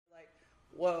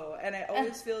whoa. And it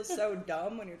always feels so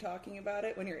dumb when you're talking about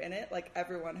it, when you're in it. Like,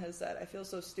 everyone has said, I feel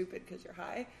so stupid because you're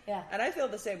high. Yeah. And I feel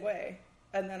the same way.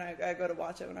 And then I go to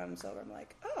watch it when I'm sober. I'm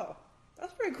like, oh,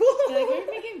 that's pretty cool. Like,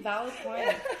 you're making valid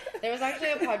points. There was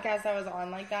actually a podcast I was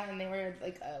on like that, and they were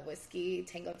like a whiskey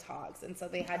tango talks, and so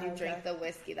they had you drink the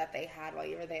whiskey that they had while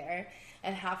you were there.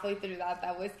 And halfway through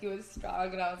that whiskey was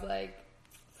strong, and I was like,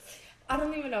 I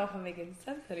don't even know if I'm making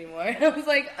sense anymore. I was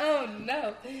like, oh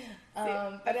no.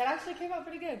 But it actually came out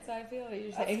pretty good, so I feel what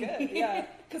you're saying. That's good, yeah.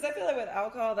 Because I feel like with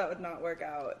alcohol, that would not work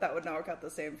out. That would not work out the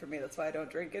same for me. That's why I don't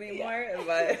drink anymore. Yeah.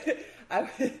 But I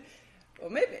would, well,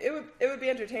 maybe it would be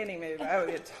entertaining. Maybe, but I would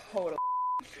be a total.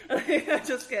 I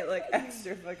just get like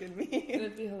extra fucking mean. It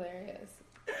would be hilarious.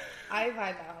 I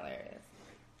find that hilarious.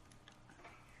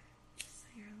 Just say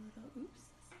your little oops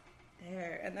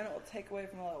there, and then it will take away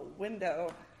from a little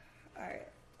window. All right,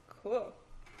 cool.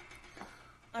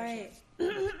 All right.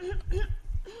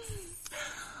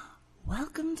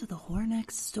 Welcome to the Whore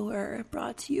Next Store,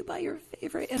 brought to you by your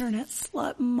favorite internet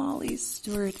slut, Molly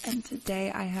Stewart. And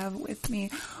today I have with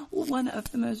me one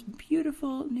of the most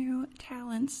beautiful new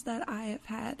talents that I have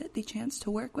had the chance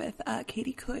to work with,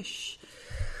 Katie Kush.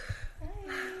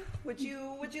 Hi. Would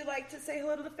you like to say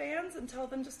hello to the fans and tell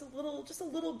them just a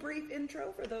little brief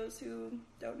intro for those who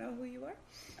don't know who you are?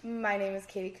 My name is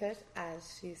Katie Kush,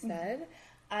 as she said.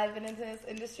 I've been into this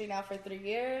industry now for 3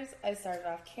 years. I started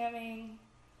off camming,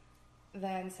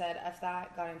 then said F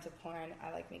that, got into porn.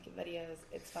 I like making videos.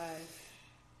 It's fun.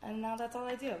 And now that's all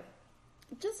I do.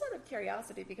 Just out of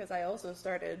curiosity, because I also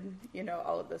started,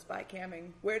 all of this by camming.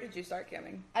 Where did you start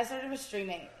camming? I started with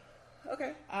streaming.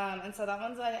 Okay. And so that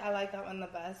one's, I like that one the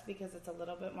best because it's a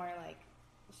little bit more, like,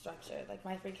 structured. Like,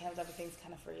 my free cams, everything's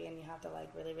kind of free, and you have to, like,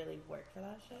 really, really work for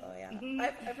that shit. Oh,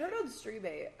 yeah. I've heard on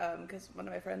Streamate, because one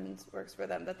of my friends works for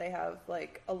them, that they have,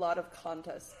 like, a lot of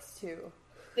contests, too.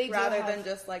 Rather than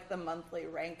just, like, the monthly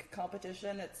rank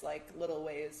competition, it's, like, little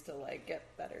ways to, like,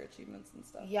 get better achievements and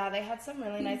stuff. Yeah, they had some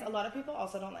really nice... A lot of people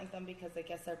also don't like them because I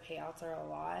guess their payouts are a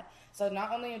lot. So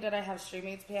not only did I have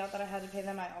Streamate's payout that I had to pay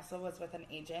them, I also was with an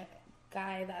agent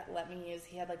guy that let me use...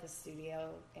 He had, like, a studio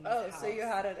in his house. Oh, so you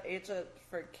had an agent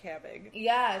for camming.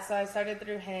 Yeah, so I started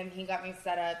through him. He got me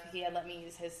set up. He had let me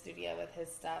use his studio with his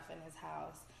stuff in his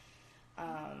house.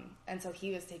 And so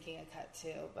he was taking a cut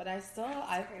too, but I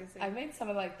made some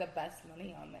of like the best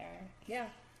money on there. Yeah,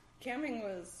 camming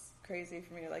was crazy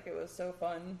for me. Like it was so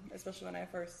fun, especially when I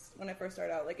first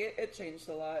started out. Like it changed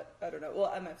a lot. I don't know. Well,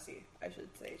 MFC I should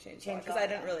say changed a lot because I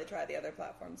didn't really try the other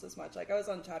platforms as much. Like I was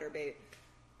on ChatterBait,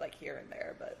 like here and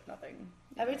there, but nothing.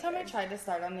 Every time I tried to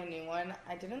start on the new one,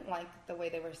 I didn't like the way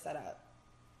they were set up.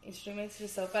 Streamate's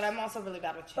just so, but I'm also really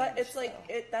bad with change. But it's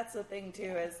like that's the thing too.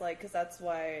 Is like because that's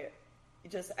why.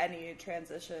 Just any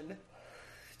transition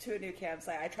to a new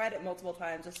campsite. I tried it multiple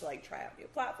times just to like try out new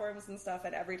platforms and stuff,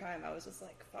 and every time I was just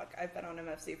like, fuck, I've been on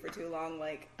MFC for too long,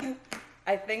 like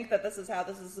I think that this is how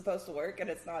this is supposed to work and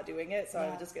it's not doing it, so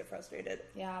I would just get frustrated.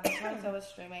 Yeah, the times I was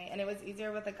streaming, and it was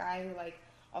easier with a guy who like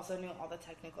also knew all the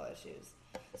technical issues.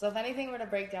 So if anything were to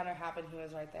break down or happen, he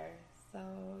was right there. So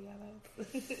yeah,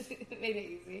 that made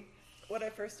it easy. When I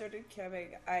first started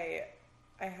camming, I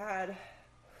had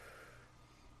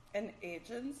an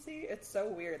agency. It's so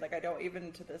weird. Like I don't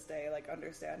even to this day like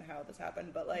understand how this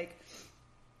happened, but like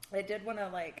I did one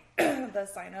of like the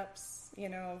signups,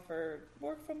 for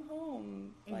work from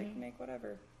home, like make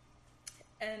whatever.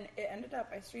 And it ended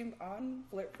up I streamed on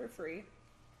Flirt for free,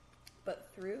 but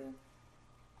through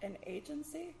an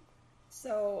agency.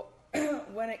 So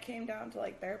when it came down to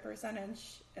like their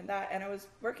percentage and I was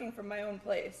working from my own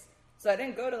place. So I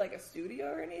didn't go to like a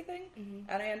studio or anything,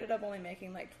 and I ended up only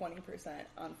making like 20%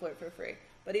 on Flirt for free.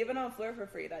 But even on Flirt for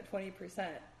free, that 20%,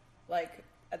 like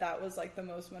that was like the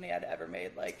most money I'd ever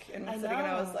made. Like, and sitting and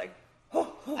I was like,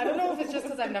 oh. I don't know if it's just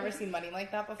because I've never seen money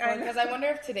like that before. Because I wonder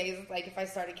if today's like if I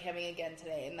started camming again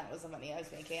today and that was the money I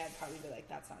was making, I'd probably be like,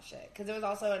 that's not shit. Because it was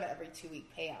also an every 2-week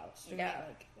payout.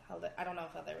 I don't know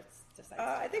if others just.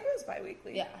 I think it was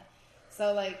bi-weekly. Yeah.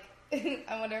 So like.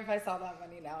 I wonder if I saw that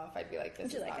money now, if I'd be like,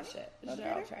 this is not shit. Sure,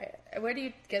 I'll try it. Where do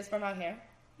you get from out here?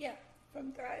 Yeah,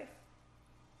 from Thrive.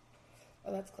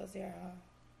 Oh, that's close here, huh?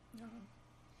 No.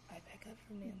 I pick up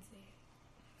from Nancy.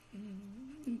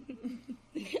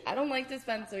 I don't like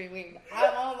dispensary weed. I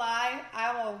won't lie.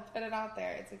 I will put it out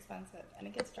there. It's expensive. And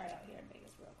it gets dried out here in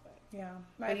Vegas real quick. Yeah.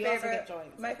 My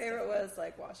favorite was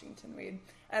like Washington weed.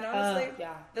 And honestly,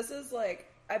 this is like,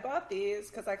 I bought these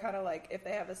because I kind of like, if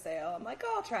they have a sale, I'm like,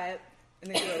 oh, I'll try it.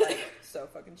 And they were like so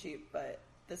fucking cheap. But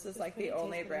this is like the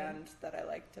only brand that I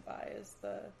like to buy is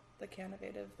the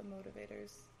Cannovative, the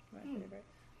Motivators. My favorite.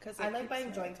 I like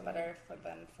buying joints better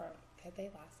could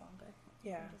they last longer?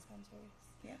 Yeah. dispensaries.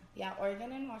 Yeah. Yeah,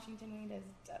 Oregon and Washington weed is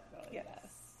definitely Yes.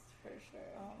 best for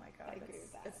sure. Oh my god, I agree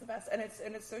with that. It's the best, and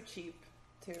it's so cheap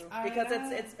too I because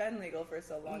know. it's been legal for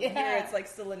so long. Yeah. Here it's like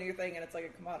still a new thing, and it's like a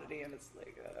commodity, and it's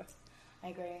like. I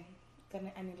agree.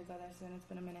 I need to go there soon. It's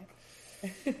been a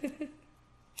minute.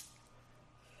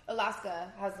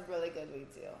 Alaska has really good weed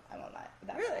too. I won't lie.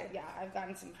 Really? Yeah, I've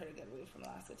gotten some pretty good weed from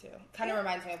Alaska too. Kind of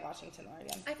reminds me of Washington,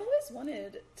 Oregon. I've always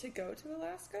wanted to go to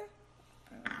Alaska.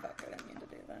 Oh, fuck, I didn't mean to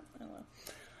do that. Oh well.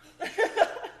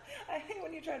 I hate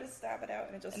when you try to stab it out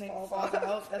and it just falls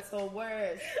out. That's the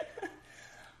worst.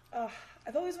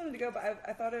 I've always wanted to go, but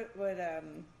I thought it would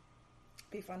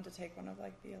be fun to take one of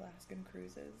like the Alaskan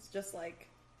cruises, just like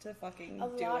to fucking do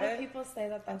it. A lot of people say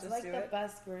that that's like the it.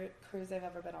 best cruise I've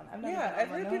ever been on. I've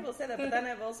heard people say that, but then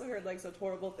I've also heard like such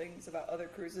horrible things about other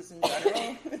cruises in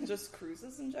general, just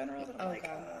cruises in general. That I'm like,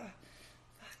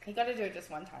 fuck. You got to do it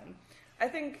just one time. I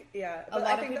think, yeah. A lot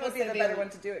I of think that people would be say the better one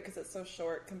to do it because it's so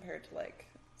short compared to like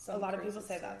some. A lot of people cruises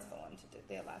say that's the one to do.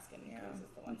 The Alaskan cruise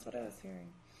is the one. That's what I was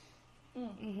hearing.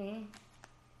 Mm-hmm.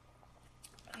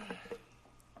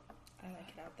 I like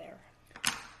it out there.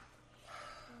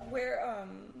 Where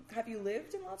have you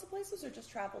lived in lots of places or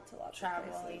just traveled to lots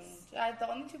of places? The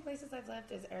only two places I've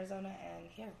lived is Arizona and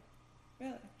here.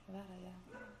 Really? Nevada,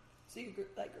 yeah. So you grew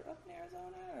up in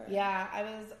Arizona? Or? Yeah, I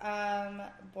was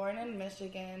born in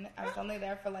Michigan. I was only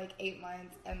there for like 8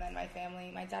 months, and then my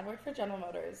dad worked for General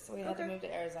Motors, so we had to move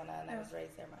to Arizona, and I was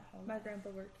raised there my whole life. My grandpa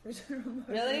worked for General Motors.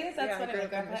 Really? That's funny. My my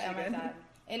grandpa and my dad.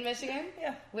 In Michigan?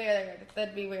 Yeah. Weird.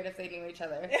 That'd be weird if they knew each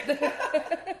other.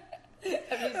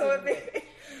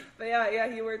 But yeah,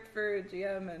 he worked for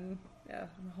GM, and yeah,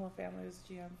 my whole family was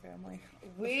GM family.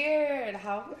 Weird.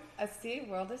 The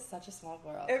world is such a small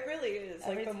world. It really is.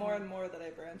 Every like the time. more and more that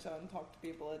I branch out and talk to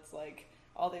people, it's like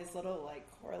all these little like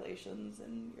correlations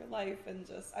in your life, and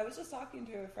I was just talking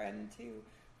to a friend too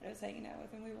that I was hanging out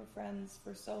with, and we were friends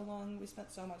for so long. We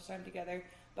spent so much time together,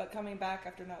 but coming back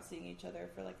after not seeing each other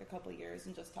for like a couple years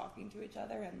and just talking to each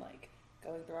other and like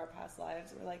going through our past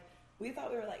lives, we're like, we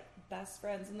thought we were like best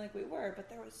friends, and like we were, but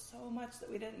there was so much that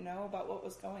we didn't know about what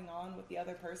was going on with the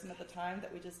other person at the time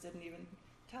that we just didn't even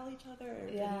tell each other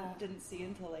or didn't see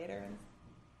until later.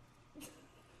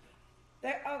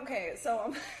 And okay,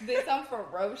 so they sound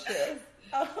ferocious.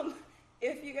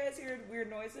 If you guys hear weird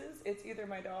noises, it's either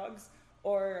my dogs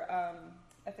or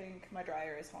I think my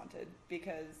dryer is haunted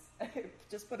because I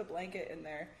just put a blanket in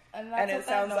there and it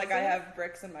sounds like I have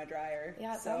bricks in my dryer.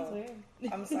 Yeah, it sounds weird.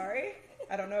 I'm sorry.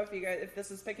 I don't know if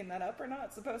this is picking that up or not.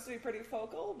 It's supposed to be pretty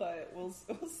focal, but we'll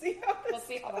see how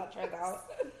that turns out.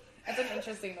 That's an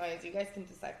interesting noise. You guys can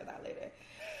decipher that later.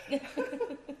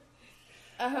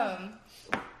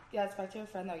 Yeah, it's back to your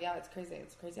friend though. Yeah, it's crazy.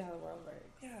 It's crazy how the world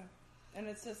works. Yeah, and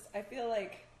it's just I feel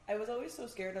like I was always so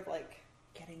scared of like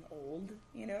getting old.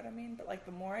 You know what I mean? But like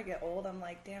the more I get old, I'm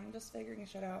like, damn, I'm just figuring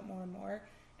shit out more and more,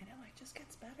 and it like just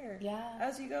gets better. Yeah.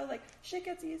 As you go, like shit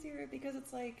gets easier because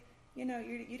it's like. You know,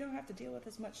 you don't have to deal with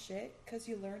as much shit because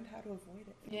you learned how to avoid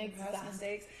it. Yeah, exactly. Past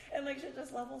mistakes, and like shit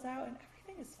just levels out, and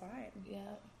everything is fine.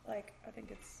 Yeah, like I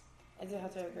think I do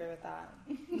have to agree with that.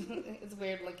 It's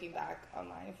weird looking back on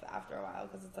life after a while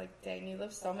because it's like, dang, you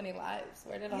lived so many lives.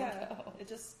 Where did all go? It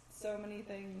just so many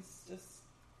things just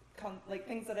like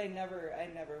things that I never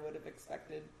would have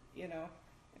expected. You know,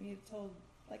 and you told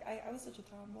like I was such a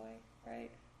tomboy,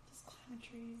 right? Just climbing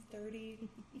trees, dirty,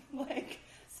 like.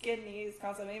 Skin knees,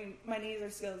 constantly. I mean, my knees are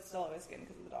still always skin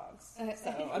because of the dogs.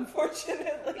 So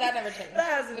unfortunately, that never changed.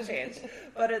 That hasn't changed.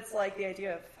 But it's like the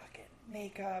idea of fucking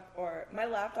makeup or my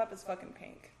laptop is fucking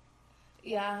pink.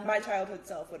 Yeah. My childhood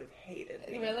self would have hated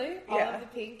me. Really? Yeah. All of the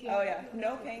pink? Yeah. Oh yeah.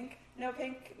 No pink,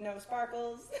 no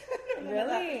sparkles.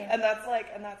 Really? And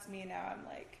that's me now. I'm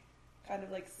like kind of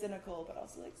like cynical, but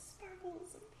also like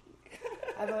sparkles and pink.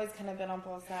 I've always kind of been on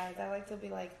both sides. I like to be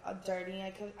like dirty.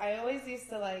 I always used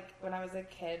to like when I was a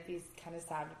kid be kind of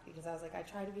sad because I was like I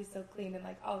try to be so clean and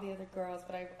like all the other girls,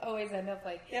 but I always end up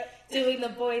like doing the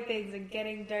boy things and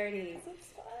getting dirty.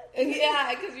 It's fun. Yeah,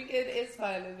 because it's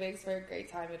fun. It makes for a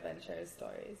great time, adventurous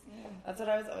stories. Yeah. That's what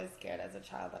I was always scared as a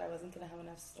child, that I wasn't gonna have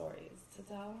enough stories to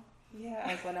tell. Yeah.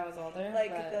 Like when I was older.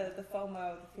 Like the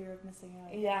FOMO, the fear of missing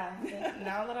out. Yeah.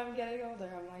 Now that I'm getting older,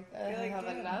 I'm like, I have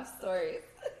enough stories.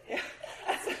 Yeah.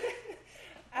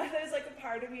 And there's like a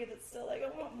part of me that's still like,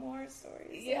 I want more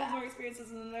stories. I want more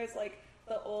experiences. And then there's like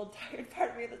the old tired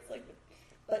part of me that's like,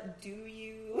 but do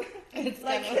you? It's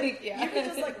like, you can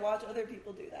just like watch other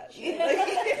people do that shit. Like,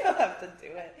 you don't have to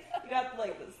do it. You got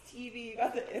like this TV, you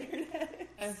got the internet.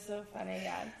 It's so funny,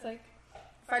 yeah. It's like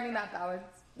finding that balance.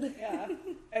 Yeah.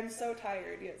 I'm so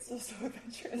tired, yet so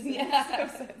adventurous. Yeah.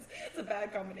 It's a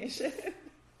bad combination.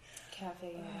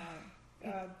 Caffeine.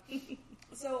 God.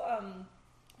 So,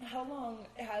 how long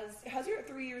has your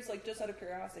 3 years, like, just out of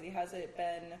curiosity, has it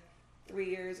been 3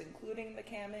 years including the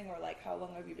camming, or like how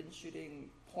long have you been shooting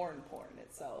porn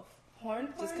itself?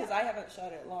 Porn? Just because I haven't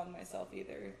shot it long myself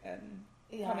either, and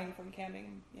coming from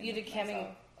camming. You did camming.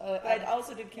 But I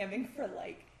also did camming for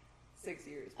like 6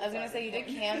 years. I was gonna say you did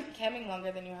camming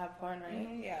longer than you have porn, right?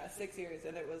 Mm-hmm, yeah, 6 years,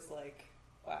 and it was like,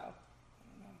 wow.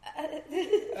 I don't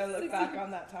know. I look back on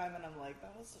that time and I'm like,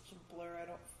 that was such a blur. I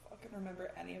don't fucking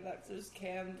remember any of that because I just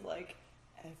cammed like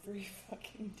every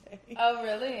fucking day. Oh,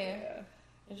 really? Yeah.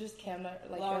 You just cammed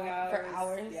like long hours, for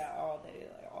hours? Yeah, all day,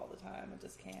 like all the time. I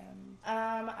just cammed.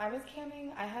 I was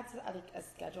camming. I had like a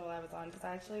schedule I was on because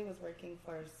I actually was working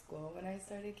for school when I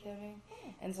started camming,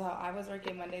 and so I was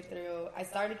working Monday through. I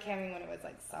started camming when it was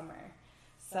like summer,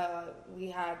 so we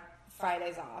had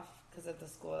Fridays off because of the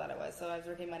school that I was. So I was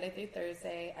working Monday through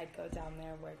Thursday. I'd go down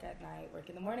there, work at night, work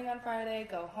in the morning on Friday,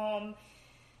 go home,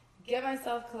 get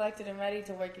myself collected and ready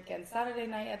to work again Saturday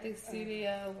night at the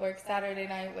studio, work Saturday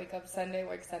night, wake up Sunday,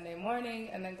 work Sunday morning,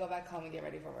 and then go back home and get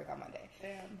ready for work on Monday.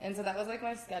 Damn. And so that was like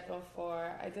my schedule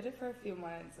I did it for a few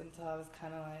months until I was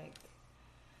kind of like,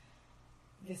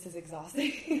 this is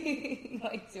exhausting,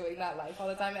 like doing that life all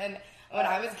the time. And when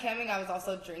I was camming, I was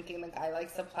also drinking. The guy like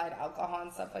supplied alcohol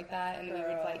and stuff like that, and we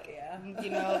would like, you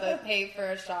know, the pay for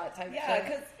a shot type. Yeah,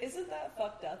 because isn't that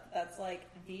fucked up? That's like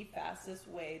the fastest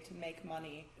way to make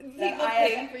money that People I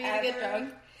paying have for you ever to get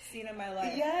drunk. seen in my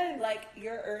life. Yes. Like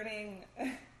you're earning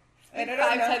 $5,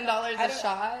 $10 a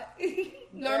shot.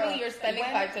 Normally, you're spending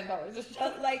 $5, $10 a shot.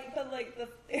 But like the like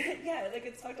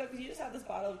it's fucked up because you just have this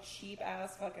bottle of cheap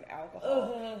ass fucking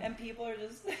alcohol, and people are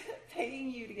just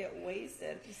paying you to get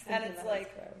wasted, and it's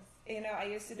like, you know, I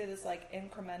used to do this like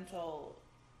incremental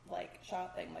like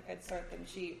shot thing. Like I'd start them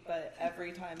cheap, but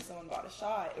every time someone bought a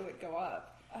shot, it would go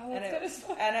up. Oh, and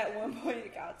at one point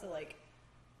it got to like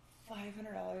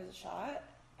 $500 a shot.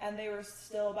 And they were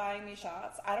still buying me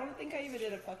shots. I don't think I even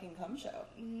did a fucking cum show.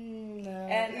 No.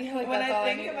 And like, when I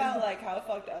think about like how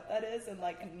fucked up that is, and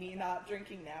like me not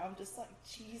drinking now, I'm just like,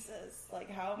 Jesus,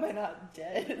 like how am I not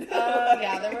dead?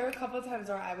 Yeah, there were a couple of times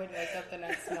where I would wake up the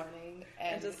next morning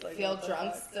and just like, feel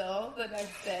drunk still the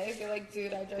next day. Be like,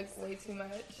 dude, I drank way too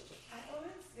much. I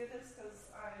always do this because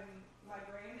my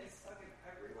brain is fucking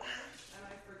everywhere, and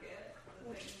I forget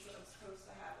the things that I'm supposed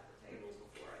to have at the table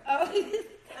before I.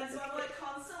 And so I'm like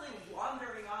constantly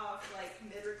wandering off, like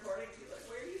mid-recording, to be like,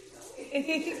 where are you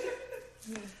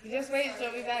going? You just wait,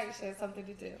 she'll be back. She has something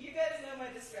to do. You guys know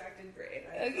my distracted brain.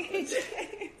 Okay.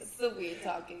 It's the weed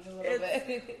talking a little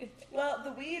bit. Well,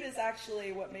 the weed is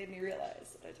actually what made me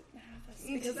realize that I didn't have this.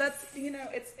 Because that's, you know,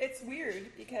 it's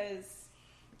weird because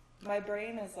my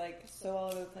brain is like so all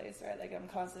over the place, right? Like I'm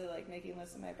constantly like making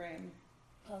lists in my brain,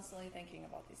 constantly thinking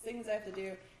about these things I have to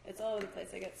do. It's all over the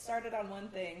place. I get started on one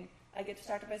thing, I get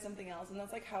distracted by something else, and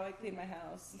that's like how I clean my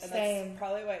house. And that's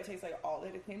probably why it takes like all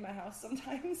day to clean my house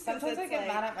sometimes. Sometimes I get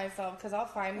mad at myself because I'll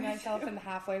find myself in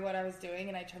halfway what I was doing,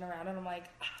 and I turn around and I'm like,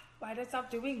 why did I stop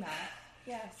doing that?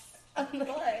 Yes. But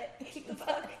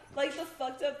the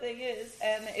fucked up thing is,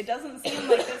 and it doesn't seem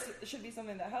like this should be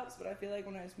something that helps, but I feel like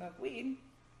when I smoke weed,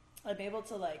 I'm able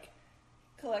to like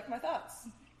collect my thoughts.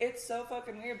 It's so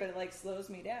fucking weird, but it like slows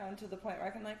me down to the point where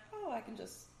I can like, I can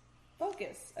just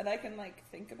focus, and I can like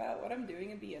think about what I'm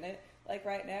doing and be in it. Like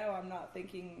right now I'm not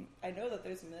thinking, I know that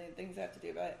there's a million things I have to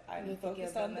do, but I'm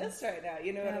focused on this right now,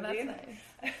 you know what I mean?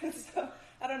 Nice. So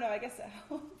I don't know, I guess it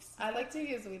helps. I like to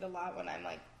use weed a lot when I'm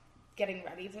like getting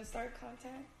ready to start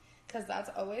content, because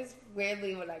that's always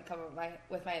weirdly when I come up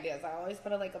with my ideas. I always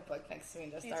put a book next to me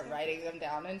and just start writing them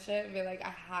down and shit, and be like,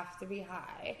 I have to be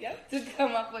high to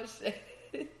come up with shit.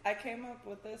 I came up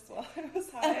with this while I was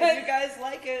high, and you guys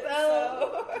like it,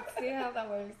 so. See how that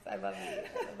works. I love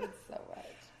it. I love it so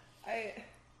much.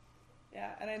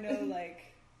 And I know,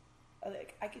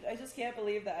 I just can't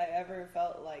believe that I ever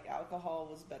felt like alcohol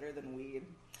was better than weed.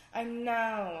 I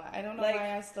know. I don't know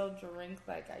why I still drink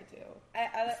like I do.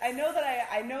 I know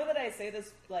that I say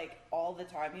this all the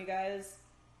time, you guys,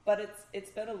 but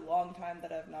it's been a long time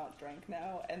that I've not drank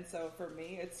now, and so for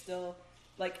me, it's still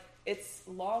it's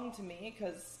long to me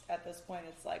because at this point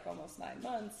it's almost 9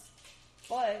 months,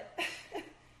 but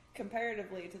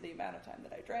comparatively to the amount of time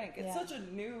that I drank, it's such a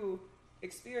new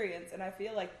experience, and I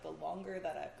feel like the longer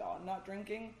that I've gone not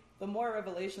drinking, the more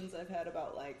revelations I've had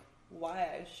about why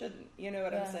I shouldn't, you know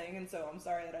what I'm saying? And so I'm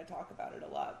sorry that I talk about it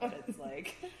a lot, but it's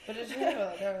but it's true.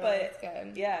 But it's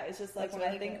good. Yeah, it's just when really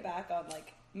I think back on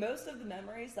most of the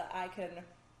memories that I can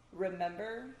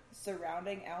remember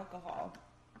surrounding alcohol,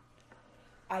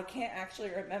 I can't actually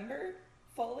remember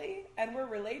fully, and were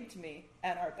relayed to me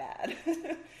and are bad.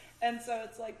 And so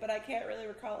it's like, but I can't really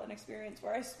recall an experience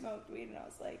where I smoked weed and I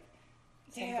was like,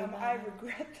 damn, I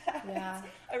regret that. Yeah.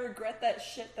 I regret that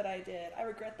shit that I did. I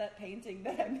regret that painting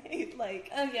that I made.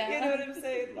 Like, you know what I'm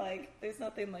saying? Like, there's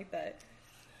nothing like that.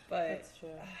 But that's true.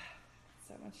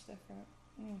 So much different.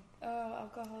 Oh,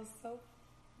 alcohol is so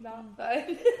not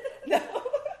fun. No.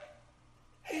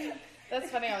 That's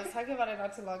funny. I was talking about it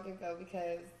not too long ago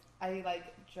because I like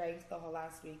drank the whole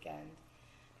last weekend.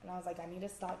 And I was like, I need to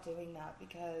stop doing that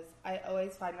because I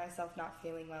always find myself not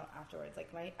feeling well afterwards.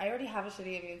 Like, I already have a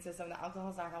shitty immune system. The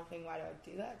alcohol's not helping. Why do I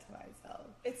do that to myself?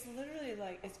 It's literally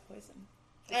like, it's poison.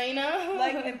 I know.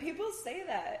 Like, and people say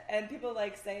that. And people,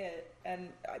 like, say it.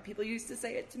 And people used to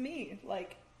say it to me.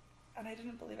 Like, and I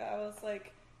didn't believe it. I was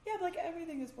like, yeah, but, like,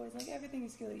 everything is poison. Like, everything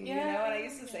is killing you, you know? And I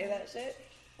used to say that shit.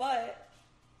 But...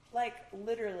 like,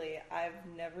 literally, I've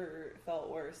never felt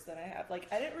worse than I have. Like,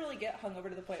 I didn't really get hungover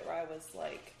to the point where I was,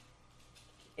 like,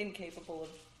 incapable of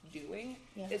doing.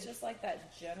 Yeah. It's just, like,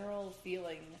 that general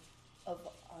feeling of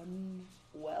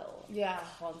unwell. Yeah.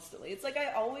 Constantly. It's like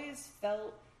I always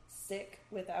felt sick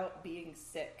without being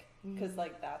sick. Because,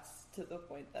 like, that's to the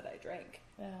point that I drank.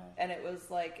 Yeah. And it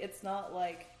was, like, it's not,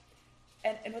 like...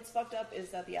 And what's fucked up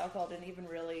is that the alcohol didn't even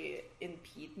really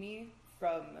impede me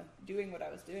from doing what I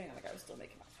was doing. Like, I was still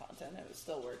making my content. I was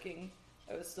still working.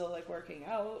 I was still, like, working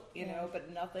out, you know,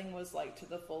 but nothing was, like, to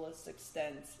the fullest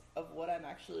extent of what I'm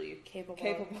actually capable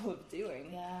of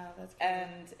doing. Yeah, that's cool.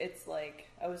 And it's, like,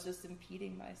 I was just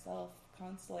impeding myself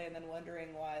constantly and then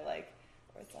wondering why, like,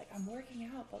 where it's, like, I'm working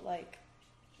out, but, like,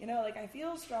 you know, like, I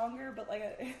feel stronger, but, like,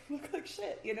 I look like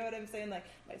shit. You know what I'm saying? Like,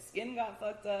 my skin got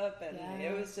fucked up, and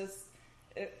it was just,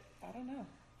 I don't know.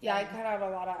 Yeah, I cut out a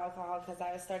lot of alcohol because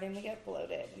I was starting to get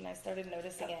bloated, and I started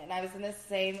noticing it. And I was in the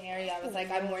same area. I was like,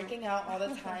 I'm working out all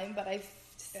the time, but I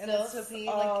still see,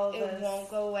 like, it won't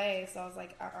go away. So I was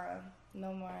like,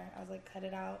 no more. I was like, cut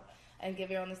it out and give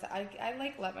your own... I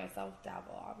like, let myself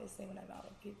dabble, obviously, when I'm out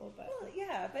with people, but... Well,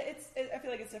 yeah, but I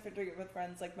feel like it's different drinking with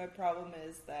friends. Like, my problem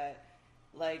is that,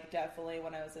 like, definitely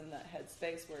when I was in that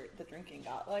headspace where the drinking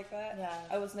got like that,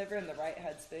 I was never in the right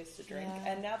headspace to drink.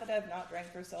 Yeah. And now that I've not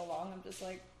drank for so long, I'm just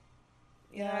like...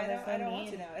 You know, I don't want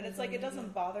to now. And it's like, it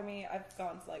doesn't bother me. I've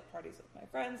gone to, like, parties with my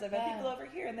friends. I've had people over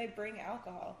here and they bring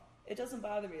alcohol. It doesn't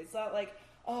bother me. It's not like,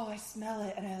 oh, I smell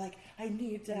it and I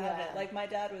need to have it. Like, my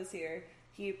dad was here.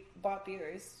 He bought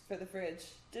beers for the fridge.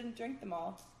 Didn't drink them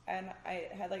all. And I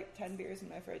had, like, 10 beers in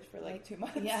my fridge for, like, 2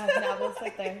 months. Yeah, now they'll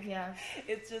sit there, yeah.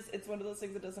 It's one of those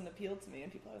things that doesn't appeal to me.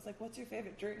 And people are always like, what's your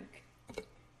favorite drink?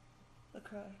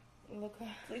 LaCroix.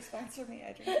 Please sponsor me.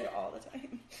 I drink it all the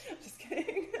time. Just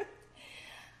kidding.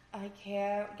 I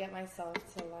can't get myself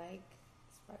to like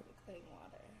sparkling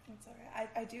water. That's alright.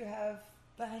 I do have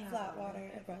flat water.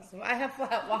 I have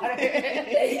flat water.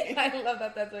 I love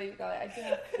that. That's what you call it. I do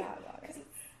have flat water because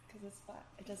it's flat.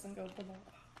 It doesn't go below.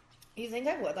 You think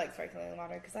I would like sparkling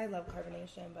water because I love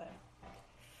carbonation, but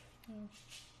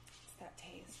it's that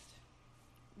taste.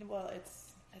 Well,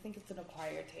 I think it's an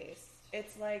acquired taste.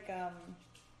 It's like the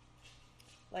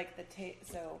taste.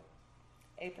 So.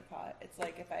 Apricot. It's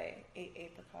like if I ate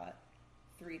apricot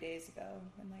 3 days ago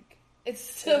and like it's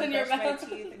still in your mouth. My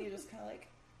teeth and you just kind of like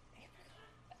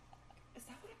apricot. Is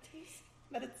that what it tastes?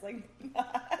 But it's like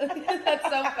that's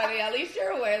so funny. At least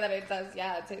you're aware that it does.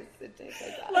 Yeah, it tastes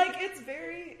like that. Like it's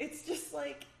just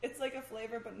like it's like a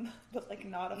flavor, but like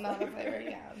not a flavor.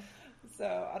 Yeah.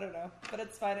 So I don't know, but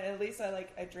it's fine. At least I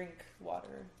drink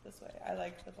water this way. I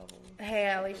like the bubbles. Hey,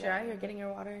 at least you're out here getting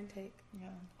your water intake. Yeah,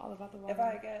 all about the water. If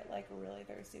I get like really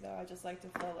thirsty though, I just like to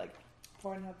fill like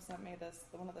Pornhub sent me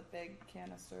one of the big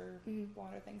canister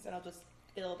water things, and I'll just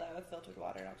fill that with filtered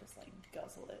water, and I'll just like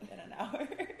guzzle it in an hour.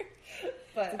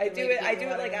 But I do it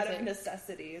like out of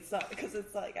necessity. It's not because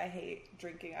it's like I hate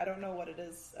drinking. I don't know what it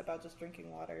is about just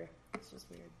drinking water. It's just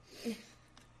weird.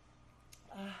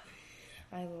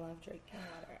 I love drinking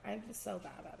water. I'm so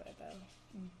bad at it though.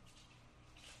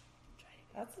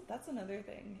 That's another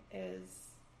thing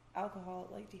is alcohol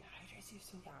like dehydrates you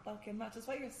so fucking much. That's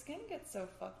why your skin gets so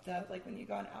fucked up. Like when you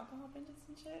go on alcohol binges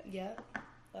and shit. Yeah.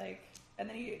 Like, and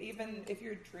then even if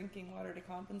you're drinking water to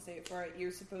compensate for it,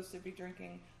 you're supposed to be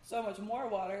drinking so much more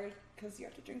water because you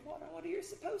have to drink water. What are you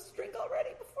supposed to drink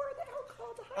already before the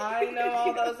alcohol dehydrates I know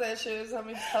all those issues. Let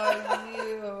me tell you.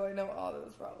 I know all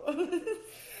those problems.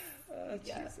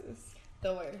 Jesus.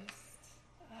 The worst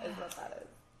is what that is.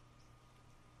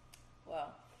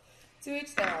 Well, to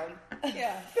each their own.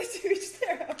 Yeah, to each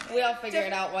their own. We all figure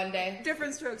it out one day.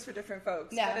 Different strokes for different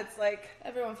folks. Yeah. But it's like...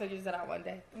 everyone figures it out one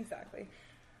day. Exactly.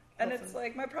 And it's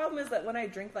like, my problem is that when I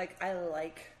drink, like, I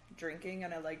like drinking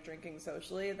and I like drinking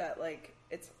socially, that, like,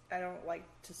 I don't like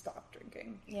to stop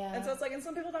drinking. Yeah. And so it's like, and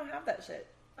some people don't have that shit.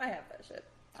 I have that shit.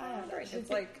 I have that shit. It's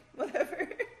like, whatever.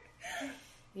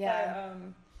 Yeah. But,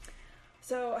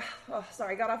 so,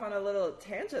 sorry, I got off on a little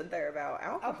tangent there about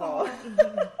alcohol.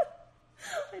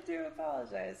 I do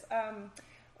apologize. I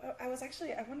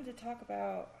wanted to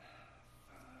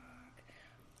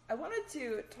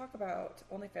talk about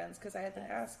OnlyFans because I had been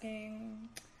asking,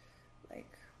 like,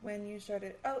 when you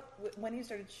started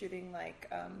shooting,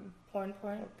 like, porn,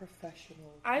 or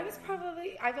professional porn.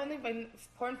 I've only been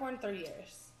porn 3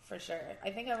 years, for sure.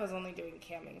 I think I was only doing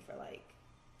camming for, like,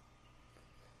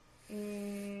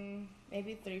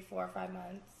 maybe 3, 4, 5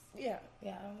 months. Yeah.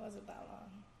 Yeah, it wasn't that long.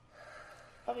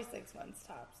 Probably 6 months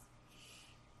tops.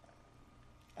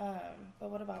 But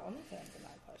what about OnlyFans in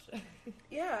that question?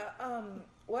 Yeah,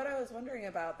 what I was wondering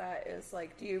about that is,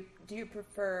 like, do you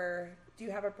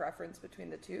have a preference between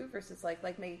the two versus like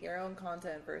making your own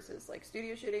content versus like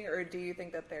studio shooting, or do you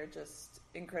think that they're just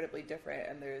incredibly different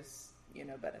and there's,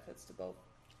 benefits to both?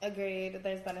 Agreed.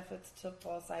 There's benefits to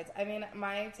both sides. I mean,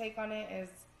 my take on it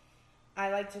is I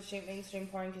like to shoot mainstream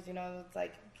porn because, it's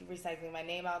like recycling my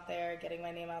name out there, getting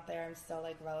my name out there. I'm still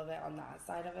like relevant on that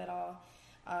side of it all.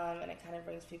 And it kind of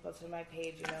brings people to my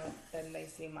page, then they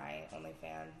see my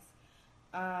OnlyFans.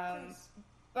 Nice.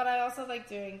 But I also like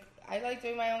doing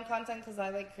my own content because I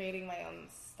like creating my own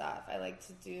stuff. I like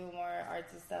to do more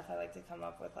artsy stuff. I like to come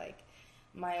up with like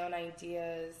my own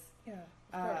ideas. Yeah.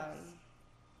 Of course.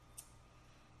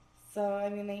 So I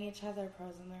mean, they each have their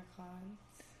pros and their cons.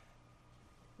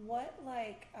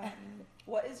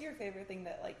 What is your favorite thing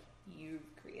that like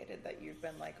you've created that you've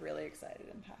been like really excited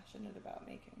and passionate about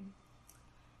making?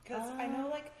 Because I know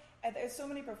like there's so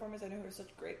many performers I know who are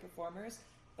such great performers,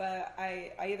 but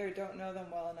I either don't know them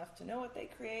well enough to know what they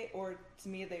create, or to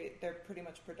me they're pretty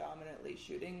much predominantly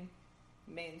shooting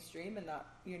mainstream and not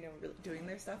really doing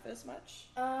their stuff as much.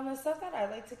 The stuff that I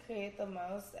like to create the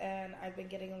most, and I've been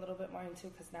getting a little bit more into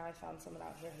because now I found someone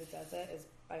out here who does it, is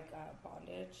like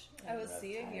bondage. I was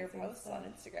seeing your posts on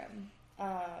Instagram.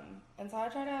 And so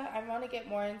I want to get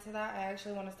more into that. I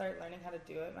actually want to start learning how to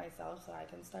do it myself so I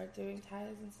can start doing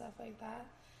ties and stuff like that.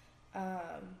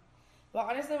 But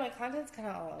honestly, my content's kind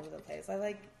of all over the place. I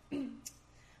like,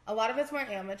 a lot of it's more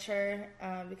amateur,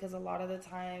 because a lot of the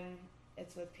time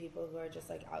it's with people who are just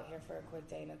like out here for a quick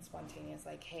day and it's spontaneous,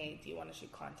 like, hey, do you want to shoot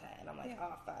content? And I'm like,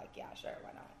 oh fuck, yeah, sure,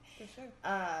 why not? For sure.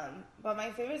 But my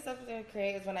favorite stuff to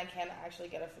create is when I can actually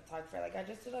get a photographer. Like, I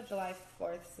just did a July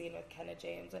 4th scene with Kenna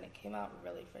James and it came out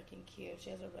really freaking cute.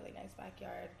 She has a really nice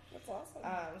backyard. That's awesome.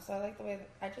 So I like the way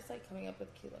I just like coming up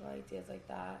with cute little ideas like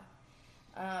that.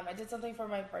 I did something for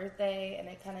my birthday and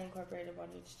it kind of incorporated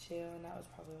bondage too, and that was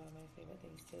probably one of my favorite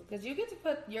things too, because you get to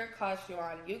put your costume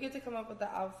on, you get to come up with the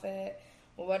outfit,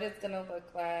 what it's gonna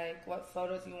look like, what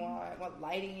photos you want, what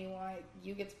lighting you want.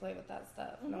 You get to play with that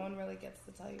stuff. No one really gets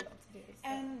to tell you what to do. So.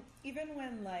 And even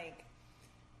when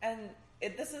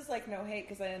this is like no hate,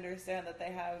 because I understand that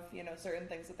they have certain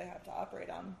things that they have to operate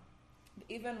on.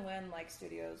 Even when like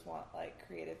studios want like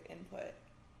creative input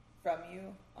from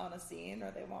you on a scene,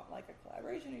 or they want like a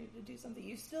collaboration or you to do something,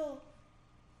 you still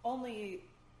only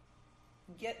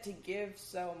get to give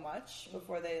so much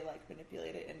before they like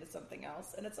manipulate it into something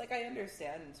else. And it's like, I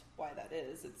understand why that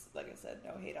is. It's like I said,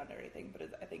 no hate on everything, but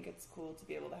I think it's cool to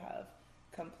be able to have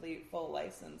complete full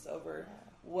license over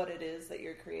what it is that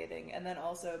you're creating, and then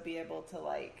also be able to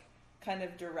like kind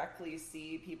of directly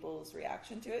see people's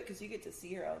reaction to it, because you get to see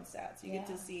your own stats, you get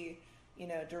to see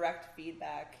direct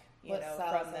feedback from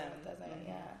them.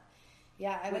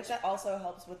 Yeah, I which like also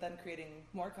helps with them creating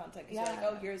more content, because you're like,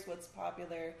 oh, here's what's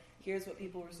popular, here's what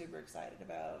people were super excited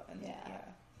about, and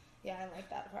I like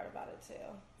that part about it too.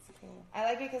 It's cool. I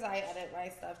like it because I edit my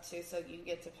stuff too, so you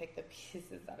get to pick the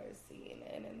pieces that are seen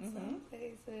in some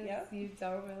places. Yep. You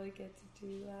don't really get to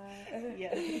do that.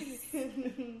 Yes.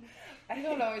 I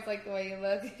don't always like the way you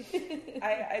look.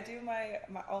 I do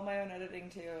all my own editing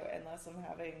too, unless I'm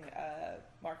having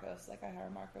Marcos. Like, I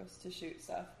hire Marcos to shoot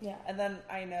stuff. Yeah. And then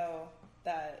I know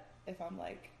that if I'm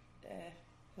like,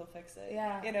 he'll fix it.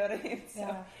 Yeah. You know what I mean?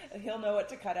 So he'll know what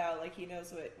to cut out. Like, he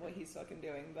knows what he's fucking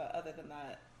doing. But other than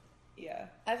that, yeah.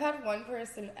 I've had one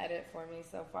person edit for me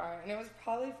so far, and it was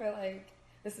probably for like,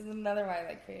 this is another way I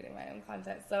like creating my own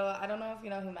content. So I don't know if you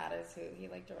know who Matt is, who he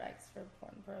like directs for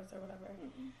Porn Pros or whatever.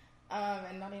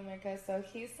 And Naughty America. So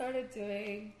he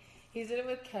did it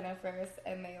with Kenna first,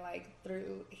 and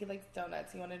he likes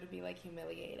donuts. He wanted to be like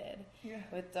humiliated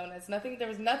with donuts. There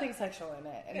was nothing sexual in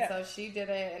it. And so she did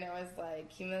it, and it was like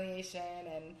humiliation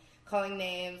and calling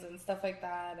names and stuff like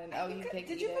that. And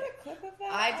did you put a clip of that?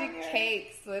 I did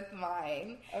cakes with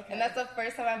mine. Okay. And that's the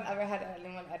first time I've ever had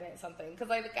anyone edit something. Because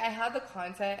like I had the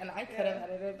content and I could have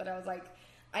edited, but I was like,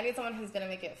 I need someone who's gonna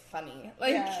make it funny,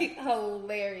 like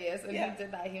hilarious. And he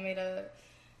did that. He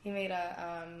made a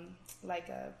like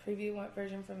a preview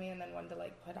version for me, and then one to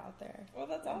like put out there. Well,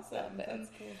 that's awesome. That's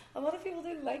cool. A lot of people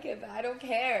didn't like it, but I don't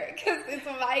care because it's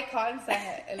my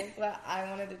content and it's what I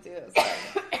wanted to do.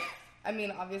 So, I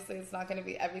mean, obviously, it's not going to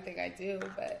be everything I do,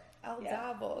 but I'll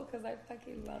dabble because I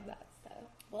fucking love that stuff.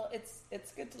 Well,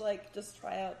 it's good to like just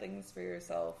try out things for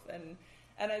yourself, and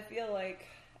I feel like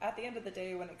at the end of the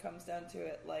day, when it comes down to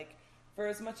it, like, for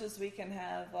as much as we can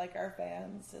have, like, our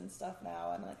fans and stuff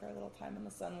now and, like, our little time in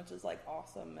the sun, which is, like,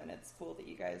 awesome, and it's cool that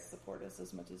you guys support us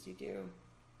as much as you do.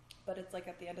 But it's, like,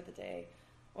 at the end of the day,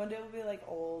 one day we'll be, like,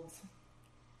 old,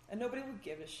 and nobody will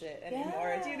give a shit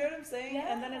anymore. Do you know what I'm saying?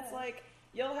 Yeah. And then it's, like,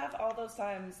 you'll have all those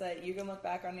times that you can look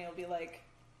back on and you'll be, like,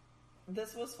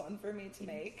 this was fun for me to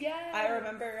make. Yeah. I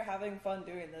remember having fun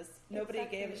doing this. Nobody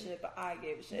gave a shit, but I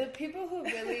gave a shit. The people who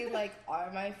really, like,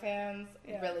 are my fans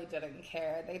really didn't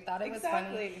care. They thought it was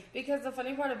funny. Because the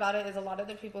funny part about it is a lot of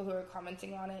the people who are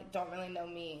commenting on it don't really know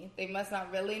me. They must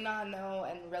not know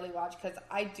and really watch, because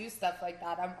I do stuff like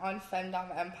that. I'm on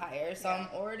Femdom Empire, so I'm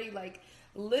already, like,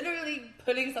 literally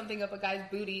putting something up a guy's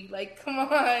booty. Like, come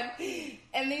on.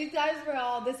 And these guys were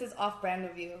all, this is off-brand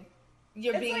of you.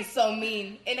 You're being like, so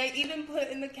mean. And I even put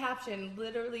in the caption,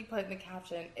 literally put in the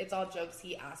caption, it's all jokes,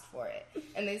 he asked for it.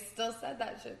 And they still said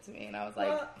that shit to me. And I was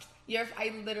like,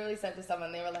 I literally said to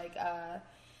someone, they were like,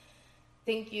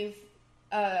 thank you.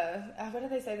 What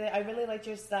did they say? I really liked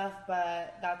your stuff,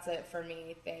 but that's it for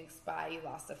me. Thanks, bye, you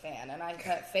lost a fan. And I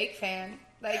put fake fan.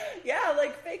 Like, yeah,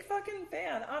 like fake fucking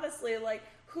fan. Honestly, like,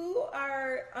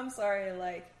 I'm sorry,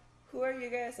 like, who are you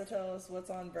guys to tell us what's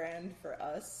on brand for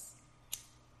us?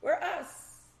 We're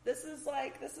us. This is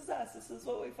us. This is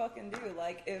what we fucking do.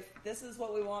 Like, if this is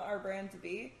what we want our brand to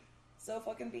be, so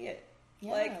fucking be it.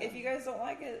 Yeah. Like, if you guys don't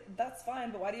like it, that's fine,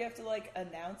 but why do you have to, like,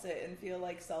 announce it and feel,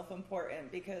 like,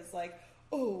 self-important? Because, like,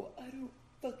 oh, I don't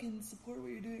fucking support what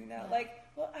you're doing now. Yeah. Like,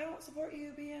 well, I don't support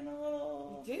you being a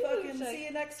little fucking see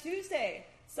you next Tuesday.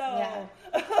 So,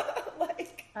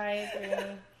 like... I agree.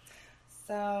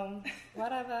 So,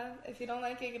 whatever. If you don't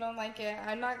like it, you don't like it.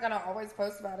 I'm not going to always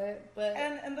post about it, but...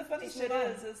 And the funny shit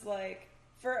is, like,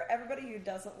 for everybody who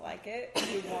doesn't like it,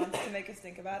 who wants to make us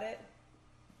think about it,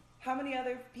 how many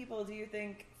other people do you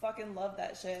think fucking love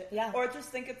that shit? Yeah. Or just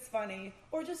think it's funny,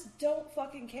 or just don't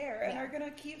fucking care, and are going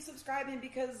to keep subscribing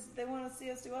because they want to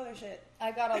see us do other shit?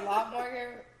 I got a lot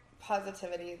more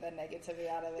positivity than negativity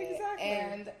out of it. Exactly.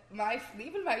 And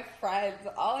even my friends,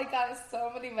 all I got is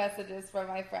so many messages from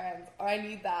my friends. Oh, I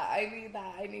need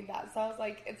that. So I was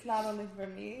like, it's not only for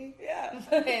me. Yeah.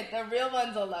 But the real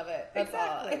ones will love it.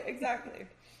 That's Exactly.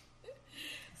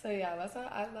 So yeah, that's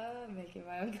what I love, making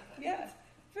my own content. Yeah,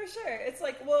 for sure. It's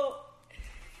like, well,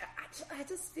 I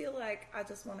just feel like I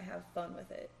just want to have fun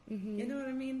with it. Mm-hmm. You know what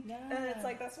I mean? Yeah. And it's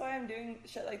like, that's why I'm doing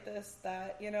shit like this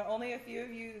that, you know, only a few of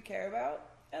you care about.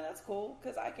 And that's cool,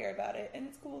 because I care about it, and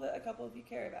it's cool that a couple of you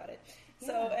care about it.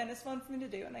 So, and it's fun for me to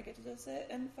do, and I get to just sit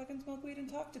and fucking smoke weed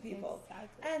and talk to people.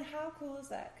 Exactly. And how cool is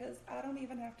that? Because I don't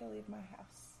even have to leave my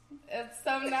house. It's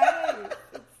so nice.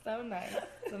 It's so nice.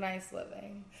 It's a nice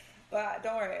living. But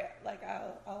don't worry, like,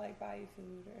 I'll like, buy you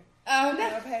food, or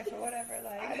I'll pay for whatever,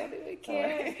 like. I don't even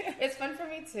care. It's fun for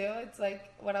me, too. It's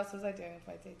like, what else was I doing with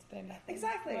my day today? Nothing.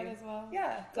 Exactly. Might as well.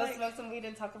 Yeah. Go smoke some weed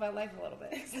and talk about life a little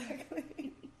bit.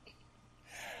 Exactly.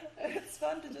 It's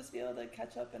fun to just be able to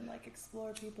catch up and, like,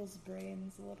 explore people's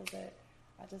brains a little bit.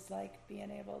 I just like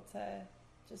being able to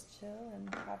just chill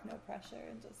and have no pressure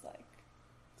and just, like,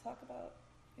 talk about,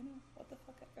 you know, what the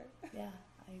fuck ever. Yeah,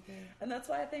 I agree. And that's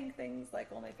why I think things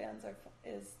like OnlyFans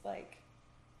is like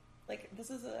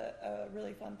this is a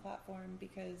really fun platform,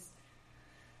 because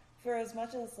for as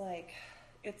much as, like,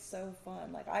 it's so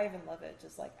fun. Like, I even love it,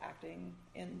 just, like, acting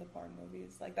in the porn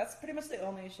movies. Like, that's pretty much the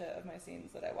only shit of my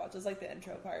scenes that I watch, is, like, the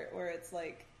intro part, where it's,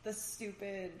 like, the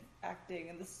stupid acting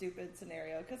and the stupid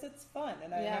scenario, because it's fun,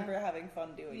 and I remember having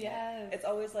fun doing it. It's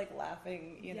always, like,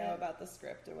 laughing, you know, about the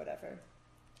script or whatever.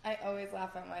 I always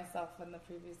laugh at myself when the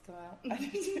previews come out. I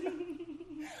do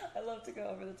too. I love to go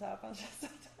over the top on shit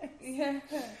sometimes. Yeah.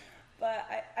 But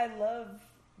I love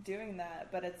doing that,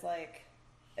 but it's, like...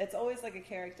 It's always, like, a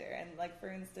character, and, like, for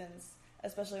instance,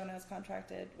 especially when I was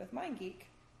contracted with MindGeek,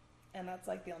 and that's,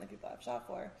 like, the only people I've shot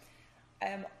for, I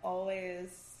am always,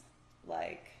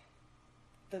 like,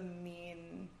 the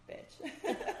mean bitch.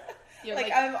 like,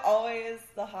 I'm always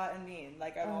the hot and mean.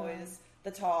 Like, I'm always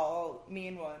the tall,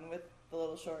 mean one with the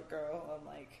little short girl. I'm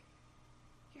like,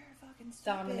 you're fucking stupid.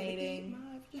 Dominating.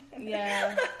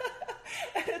 Yeah.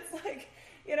 And it's like,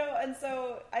 you know, and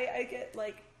so I get,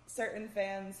 like, certain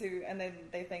fans who, and then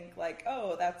they think, like,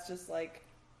 oh, that's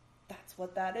that's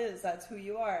what that is. That's who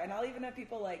you are. And I'll even have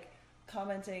people like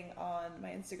commenting on my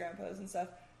Instagram posts and stuff,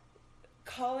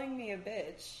 calling me a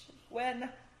bitch when,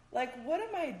 like, what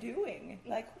am I doing?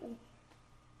 Like,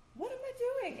 what am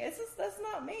I doing? It's just, that's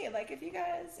not me. Like, if you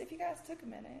guys took a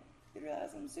minute, you'd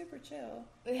realize I'm super chill.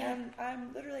 Yeah. And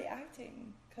I'm literally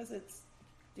acting because it's,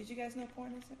 did you guys know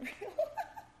porn isn't real?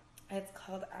 It's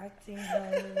called acting.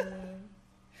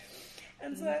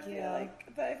 And so I feel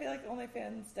like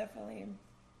OnlyFans definitely,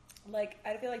 like,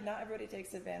 I feel like not everybody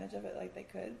takes advantage of it like they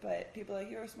could, but people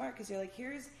like you are smart because you're like,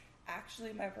 here's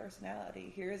actually my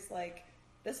personality. Here's like,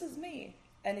 this is me.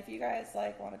 And if you guys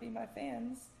like want to be my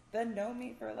fans, then know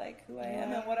me for like who I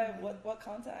am and what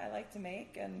content I like to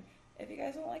make. And if you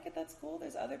guys don't like it, that's cool.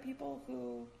 There's other people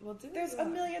who will do. There's a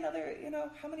million other,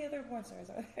 how many other porn stars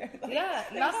are there? Like, yeah,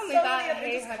 not only that,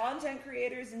 many other content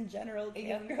creators in general,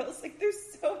 cam girls. Like, there's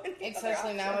so many.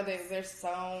 Especially nowadays, there's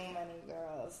so many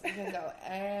girls. You can go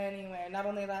anywhere. Not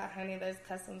only that, honey, there's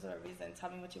customs or a reason. Tell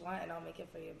me what you want, and I'll make it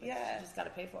for you. But you just gotta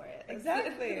pay for it.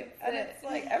 Exactly. And it's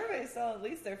like everybody's selling at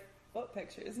least their foot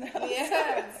pictures now.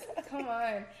 Yeah, come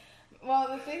on. Well,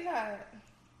 the thing that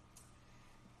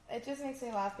it just makes me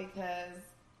laugh because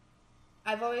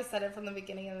I've always said it from the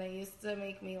beginning, and they used to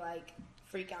make me like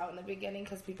freak out in the beginning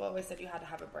because people always said you had to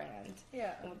have a brand.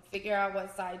 Yeah. And figure out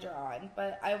what side you're on.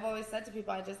 But I've always said to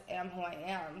people, I just am who I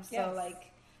am. So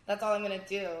like, that's all I'm gonna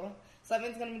do. So that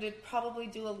means I'm gonna probably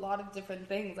do a lot of different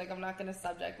things. Like, I'm not gonna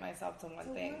subject myself to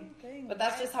one thing. But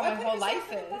that's just how my whole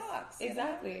life is. Box,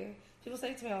 exactly. People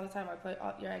say to me all the time, I put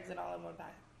all your eggs in all in one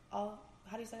bag.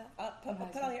 How do you say that?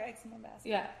 Put all your eggs in one basket.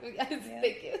 Yeah.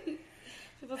 Thank you.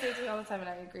 People say to me all the time, and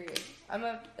I agree. I'm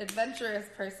an adventurous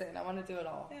person. I want to do it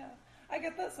all. Yeah. I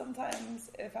get that sometimes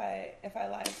if I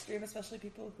live stream, especially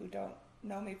people who don't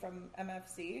know me from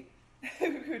MFC,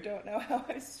 who don't know how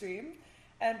I stream.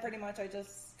 And pretty much I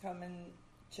just come and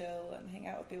chill and hang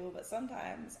out with people. But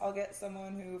sometimes I'll get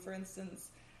someone who, for instance,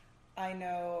 I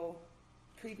know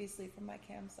previously from my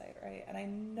campsite, right? And I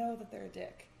know that they're a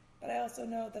dick. But I also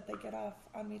know that they get off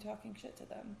on me talking shit to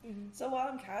them. Mm-hmm. So while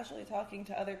I'm casually talking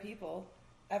to other people,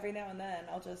 every now and then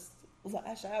I'll just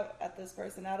lash out at this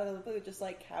person out of the blue, just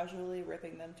like casually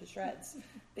ripping them to shreds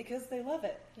because they love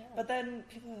it. Yeah. But then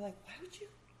people are like, why would you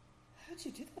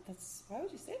do that? Why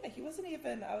would you say that? He wasn't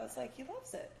even, I was like, he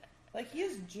loves it. Like, he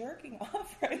is jerking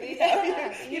off right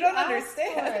now. You don't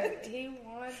understand. He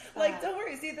wants that. Like, don't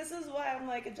worry. See, this is why I'm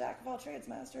like a jack of all trades,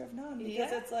 master of none.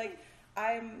 Because it's like,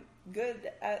 I'm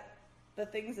good at the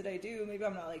things that I do. Maybe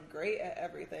I'm not like great at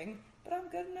everything, but I'm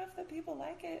good enough that people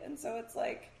like it. And so it's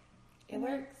like, it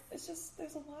works. It's just,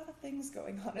 there's a lot of things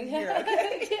going on in here,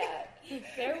 okay? Yeah.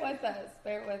 Bear with us.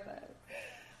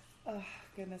 Oh,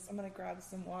 goodness. I'm going to grab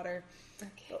some water.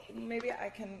 Okay. Maybe I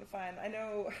can find, I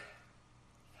know,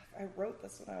 I wrote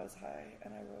this when I was high,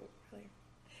 and I wrote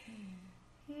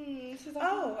really...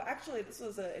 actually, this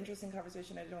was an interesting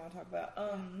conversation I didn't want to talk about.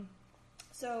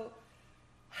 So,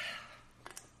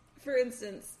 for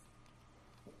instance,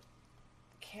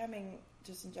 camming,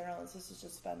 just in general, this has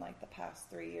just been like the past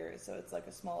 3 years, so it's like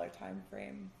a smaller time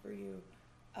frame for you.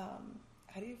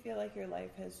 How do you feel like your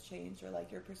life has changed, or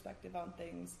like your perspective on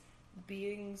things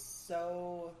being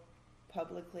so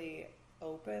publicly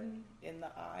open in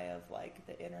the eye of like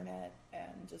the internet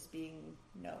and just being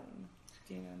known?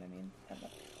 Do you know what I mean?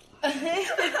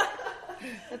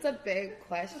 That's a big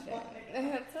question.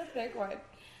 That's a big one.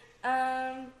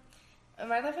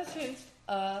 My life has changed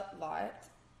a lot.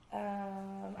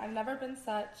 I've never been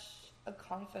such a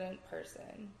confident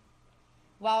person.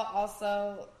 While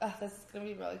also, this is going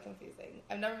to be really confusing.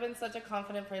 I've never been such a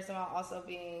confident person while also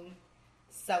being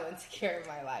so insecure in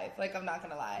my life. Like, I'm not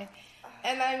going to lie.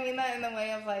 And I mean that in the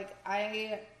way of, like,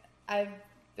 I've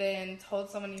been told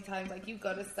so many times, like, you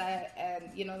go to set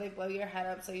and, they blow your head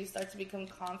up, so you start to become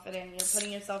confident. You're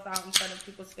putting yourself out in front of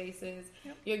people's faces.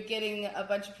 Yep. You're getting a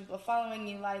bunch of people following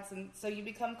you, likes, and so you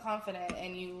become confident,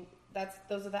 and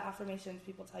those are the affirmations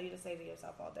people tell you to say to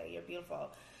yourself all day. You're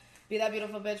beautiful. Be that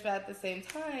beautiful bitch, but at the same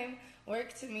time,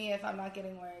 work to me if I'm not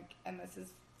getting work, and this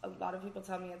is, a lot of people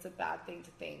tell me it's a bad thing to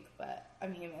think, but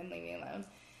I'm human, leave me alone.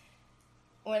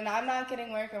 When I'm not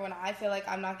getting work, or when I feel like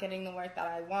I'm not getting the work that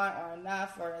I want, or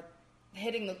enough, or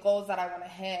hitting the goals that I want to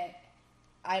hit,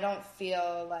 I don't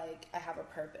feel like I have a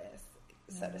purpose,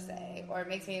 so to say, or it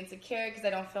makes me insecure because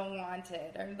I don't feel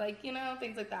wanted, or like,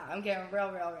 things like that. I'm getting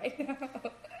real right now.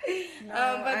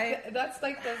 That's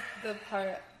like the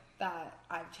part that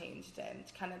I've changed, and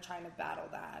kind of trying to battle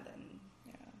that and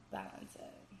balance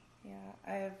it. Yeah,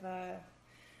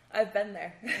 I've been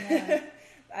there. Yeah.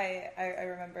 I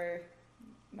remember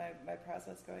my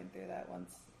process going through that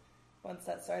once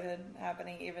that started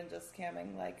happening, even just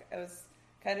camming. Like, I was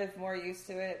kind of more used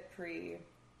to it pre,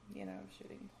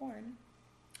 shooting porn.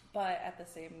 But at the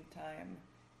same time,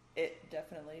 it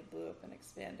definitely blew up and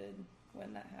expanded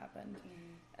when that happened.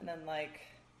 And then,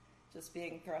 just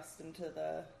being thrust into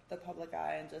the public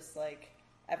eye and just,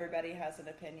 everybody has an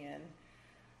opinion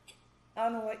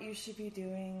on what you should be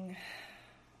doing.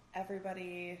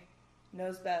 Everybody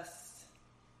knows best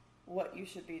what you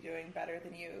should be doing better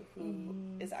than you, who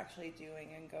is actually doing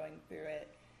and going through it.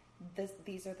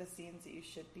 These are the scenes that you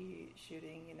should be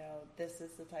shooting, this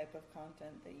is the type of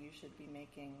content that you should be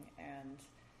making, and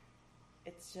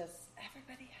it's just,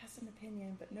 everybody has an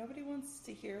opinion, but nobody wants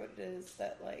to hear what it is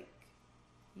that,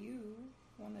 you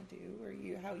want to do, or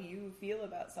how you feel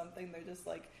about something. They're just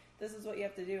this is what you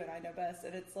have to do, and I know best.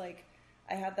 And it's I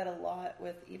had that a lot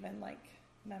with even,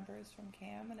 members from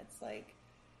CAM, and it's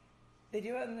they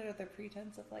do it under the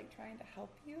pretense of, trying to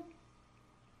help you,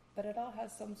 but it all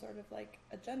has some sort of,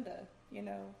 agenda,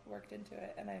 worked into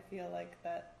it. And I feel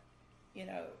that,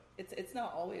 it's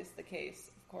not always the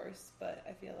case, of course, but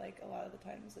I feel a lot of the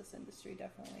times this industry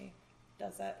definitely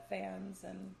does that. Fans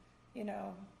and,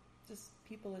 just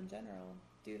people in general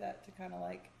do that to kind of,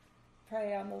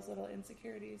 prey on those little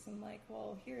insecurities and,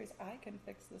 well, I can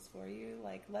fix this for you.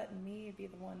 Let me be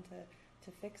the one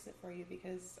to fix it for you,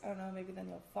 because, I don't know, maybe then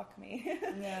you'll fuck me.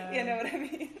 Yeah. You know what I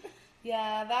mean?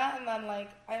 Yeah, that, and then,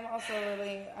 I'm also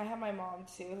I have my mom,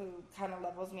 too, who kind of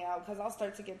levels me out, because I'll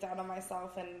start to get down on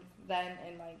myself, and then,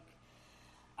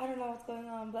 I don't know what's going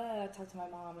on, but I talk to my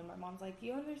mom, and my mom's like,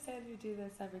 you understand you do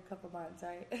this every couple months,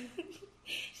 right?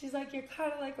 She's like, you're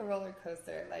kind of like a roller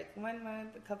coaster. 1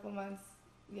 month, a couple months,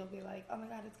 you'll be like, oh my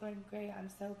God, it's going great, I'm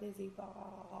so busy, blah, blah,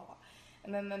 blah.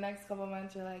 And then the next couple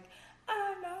months, you're like,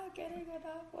 I'm not getting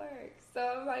enough work.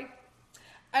 So I'm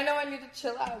I know I need to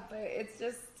chill out, but it's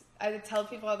just, I tell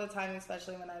people all the time,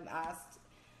 especially when I'm asked,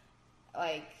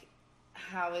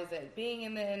 how is it being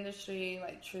in the industry,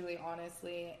 truly,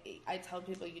 honestly, I tell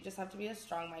people you just have to be a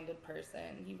strong-minded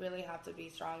person. You really have to be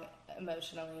strong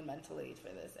emotionally and mentally for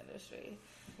this industry.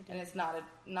 And it's not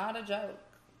a joke.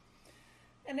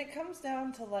 And it comes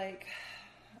down to,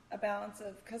 a balance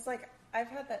of, because, I've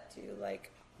had that too,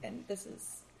 and this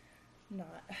is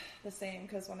not the same,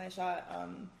 because when I shot,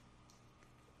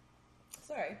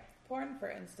 porn, for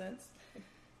instance,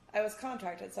 I was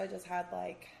contracted, so I just had,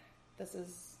 this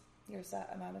is your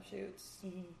set amount of shoots.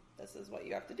 This is what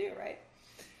you have to do, right?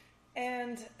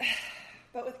 And,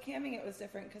 but with camming, it was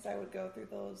different, because I would go through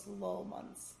those lull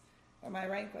months where my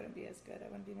rank wouldn't be as good. I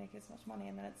wouldn't be making as much money,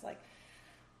 and then it's this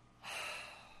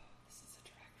is a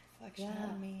direct reflection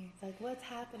on me. It's what's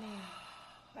happening?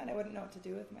 And I wouldn't know what to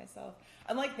do with myself.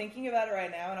 I'm thinking about it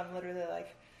right now, and I'm literally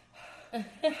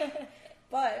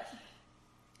but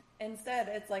instead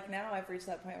it's now I've reached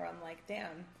that point where I'm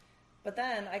damn. But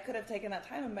then I could have taken that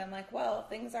time and been well,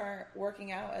 things aren't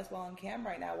working out as well on cam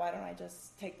right now. Why don't I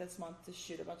just take this month to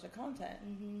shoot a bunch of content?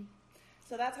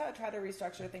 So that's how I try to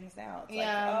restructure things now. It's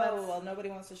well, nobody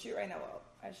wants to shoot right now. Well,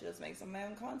 I should just make some of my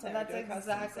own content. That's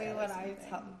exactly what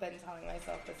I've been telling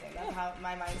myself the same. That's how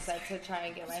my mindset to try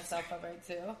and get myself over it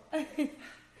too.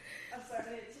 I'm sorry,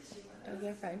 I need a tissue. Oh,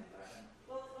 you're fine.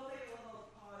 We'll take a little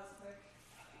pause quick.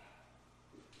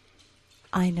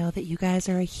 I know that you guys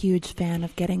are a huge fan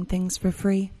of getting things for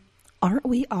free. Aren't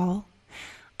we all?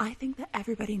 I think that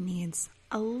everybody needs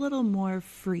a little more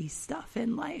free stuff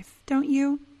in life, don't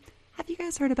you? Have you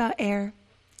guys heard about air?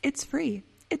 It's free.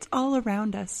 It's all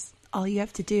around us. All you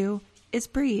have to do is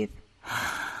breathe.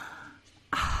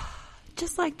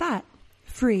 Just like that.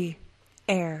 Free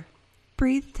air.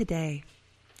 Breathe today.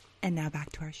 And now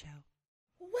back to our show.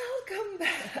 Welcome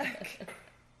back.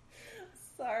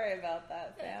 Sorry about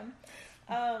that, fam.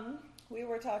 We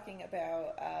were talking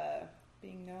about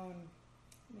being known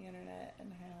on the internet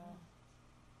and how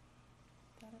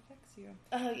that affects you.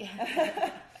 Oh,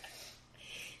 yeah.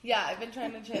 Yeah, I've been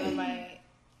trying to channel my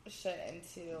shit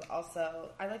into also,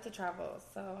 I like to travel,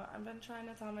 so I've been trying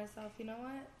to tell myself, you know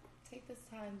what? Take this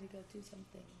time to go do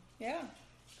something. Yeah.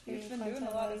 You've been doing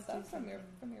a lot of stuff from your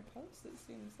posts, it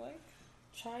seems like.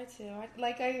 Try to.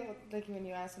 Like when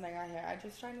you asked when I got here, I'm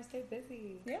just trying to stay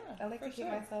busy. Yeah, I like to keep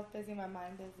myself busy, my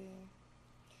mind busy.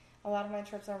 A lot of my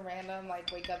trips are random,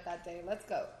 wake up that day, let's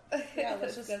go. Yeah,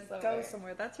 let's just go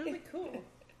somewhere. That's really cool.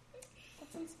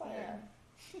 That's inspiring. Yeah.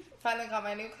 Finally got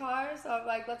my new car, so I'm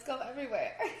let's go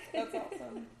everywhere. That's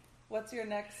awesome. What's your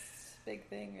next big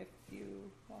thing if you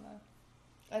want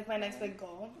to? My next big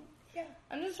goal? Yeah.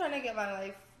 I'm just trying to get my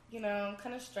life,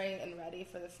 kind of straight and ready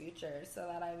for the future so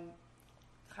that I'm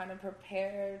kind of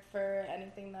prepared for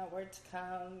anything that were to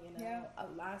come,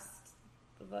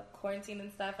 the quarantine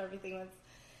and stuff, everything was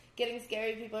getting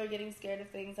scary. People are getting scared of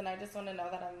things, and I just want to know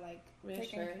that I'm like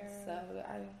reassured. So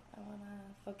I want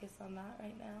to focus on that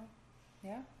right now.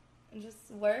 Yeah. And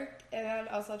just work and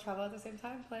also travel at the same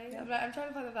time. Play. Yeah. I'm trying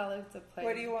to find the balance of play.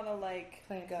 Where do you want to like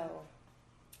go?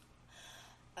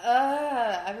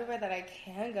 Everywhere that I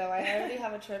can go. I already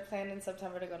have a trip planned in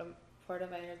September to go to Puerto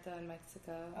Vallarta in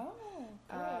Mexico. Oh,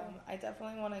 cool. I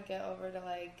definitely want to get over to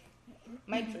like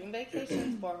my dream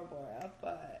vacation's Bora Bora,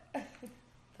 but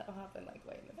that'll happen like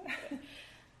way in the future.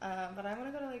 But I want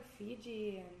to go to like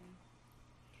Fiji and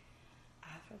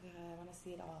Africa. I want to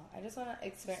see it all. I just want to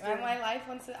experience. I want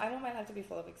my life to be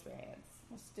full of experience.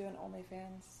 Let's do an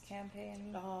OnlyFans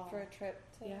campaign for a trip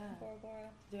to Bora Bora.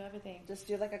 Do everything. Just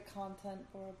do like a content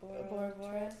Bora Bora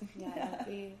trip. Yeah,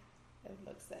 it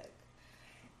looks sick.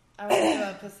 I want to do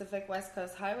a Pacific West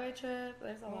Coast Highway trip.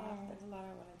 There's a lot I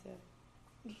want to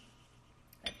do.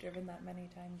 I've driven that many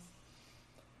times.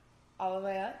 All the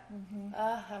way up? Mm-hmm.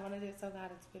 I want to do it so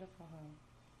bad. It's beautiful, huh?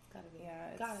 It's gotta be.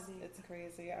 Yeah, it's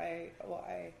crazy. I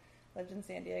lived in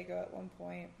San Diego at one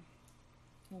point.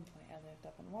 I lived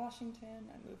up in Washington.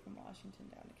 I moved from Washington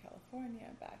down to California,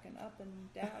 back and up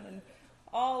and down and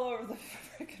all over the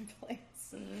freaking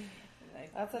place. Mm-hmm.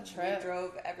 That's a trip. We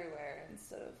drove everywhere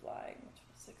instead of flying, which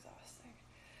was exhausting.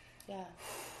 Yeah.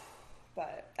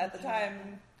 But at the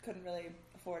time, couldn't really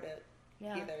afford it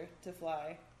either to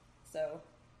fly. So,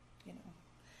 you know.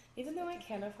 Even though I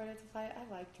can afford it to fly,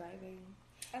 I like driving.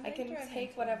 I can driving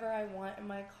take whatever I want in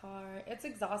my car. It's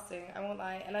exhausting, I won't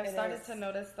lie. And I've started to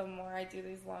notice the more I do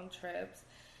these long trips,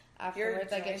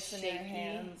 afterwards I get shaky. Your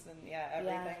hands and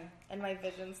everything. Yeah. And my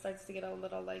vision starts to get a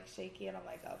little like shaky, and I'm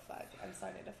like, oh fuck, I'm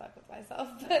starting to fuck with myself.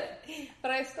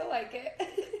 But I still like it.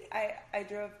 I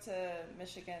drove to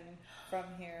Michigan from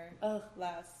here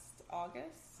last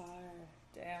August. Far.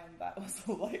 Damn, that was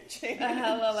a life change. A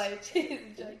hella life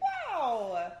change.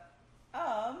 Wow.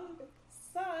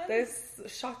 Sun. There's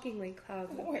shockingly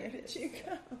clouds. Where did you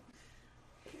go?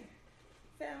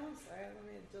 Sam, I'm sorry. Let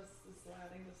me adjust this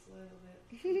lighting just a little bit.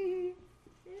 Just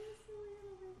a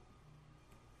little bit.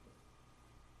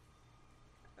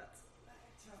 That's the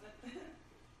light on it.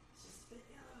 It's just a bit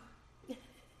yellow.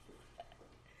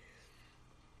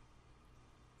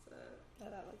 So,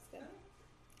 that looks good.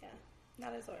 Yeah,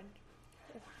 not as orange.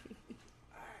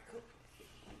 Alright, cool.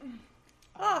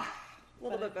 A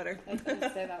little bit better. I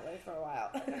couldn't stay that way for a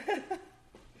while.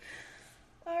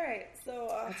 Alright, so...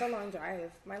 it's a long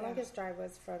drive. My longest drive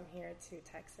was from here to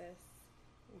Texas.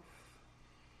 Oof.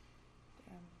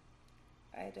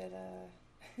 Damn. I did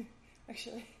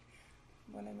actually,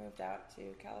 when I moved out to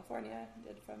California, I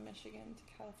did from Michigan to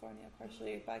California,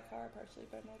 partially by car, partially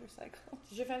by motorcycle.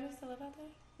 Did your family still live out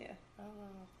there? Yeah. Oh,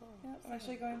 cool. Yeah, I'm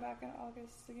actually going back in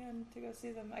August again to go see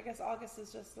them. I guess August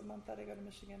is just the month that I go to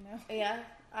Michigan now. Yeah,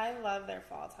 I love their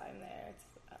fall time there. It's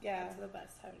the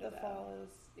best time to go. The fall is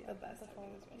the best time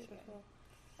to to go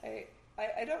to Michigan.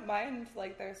 I don't mind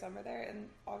like their summer there, and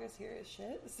August here is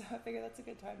shit, so I figure that's a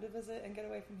good time to visit and get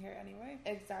away from here anyway.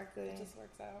 Exactly. It just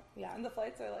works out. Yeah. And the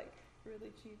flights are like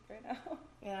really cheap right now.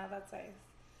 Yeah, that's nice.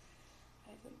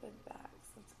 I haven't been back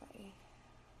since my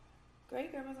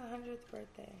great grandma's 100th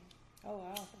birthday. Oh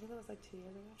wow. I think that was like 2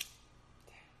 years ago.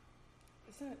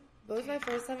 Damn. Isn't it? But it was my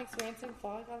first time experiencing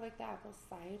fall. I got like the apple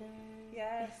cider.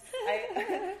 Yes.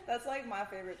 That's like my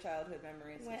favorite childhood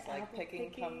memories. It's like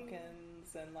picking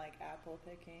pumpkins and like apple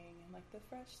picking and like the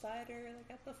fresh cider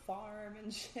like at the farm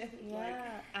and shit. Yeah. Like,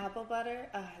 apple butter.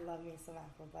 Oh, I love me some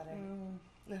apple butter.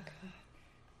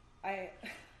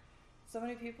 So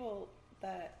many people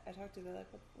that I talk to, they're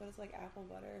like, what is like apple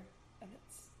butter? And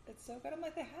it's so good. I'm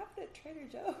like, they have it at Trader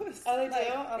Joe's. Oh, they like,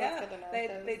 do? Oh, yeah, that's good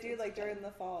enough. they do like during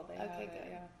the fall. They have good. it,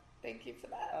 yeah. Thank you for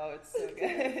that. Oh, it's so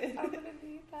good. I'm gonna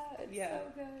need that. It's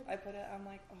so good. I put it. I'm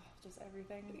like, oh, just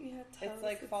everything. Yeah, it's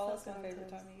like fall is my favorite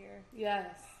time of year. Yes,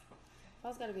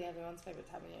 fall's gotta be everyone's favorite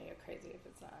time of year. You're crazy if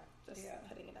it's not. Just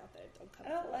putting it out there. Don't cut it.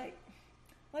 I don't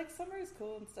like summer is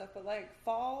cool and stuff, but like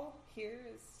fall here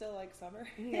is still like summer.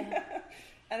 Yeah,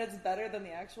 and it's better than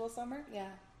the actual summer. Yeah.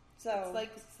 So it's like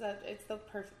it's the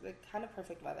kind of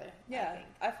perfect weather. Yeah,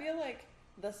 I feel like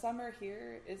the summer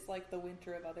here is like the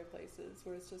winter of other places,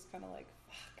 where it's just kind of like,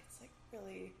 fuck, it's like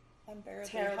really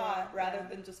unbearably hot, rather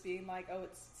than just being like, oh,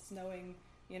 it's snowing,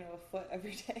 a foot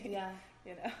every day. Yeah.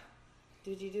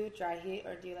 Did you do dry heat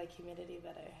or do you like humidity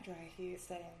better? Dry heat.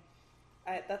 Same.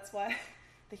 That's why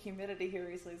the humidity here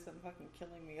recently has been fucking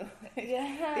killing me.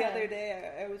 Yeah. The other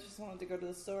day, I was just wanted to go to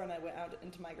the store, and I went out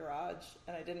into my garage,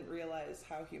 and I didn't realize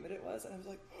how humid it was, and I was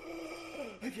like,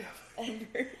 I get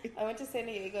hungry. I went to San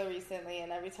Diego recently,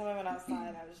 and every time I went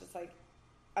outside, I was just like,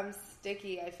 I'm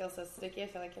sticky. I feel so sticky. I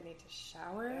feel like I need to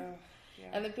shower. Yeah.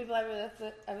 And the people I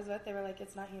was with, they were like,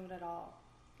 it's not humid at all.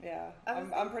 Yeah,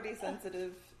 I'm pretty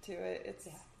sensitive to it. It's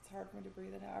hard for me to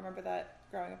breathe in now. I remember that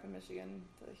growing up in Michigan,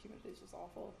 the humidity is just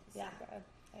awful. It's so bad.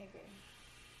 I agree.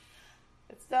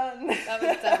 It's done. That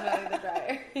was definitely the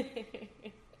dryer.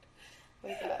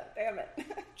 Wake up. Damn it.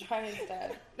 Dryer's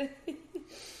done.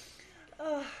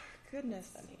 Oh,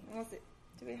 goodness. Funny. Let's see.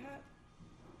 Do we have...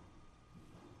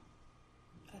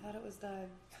 I thought it was done.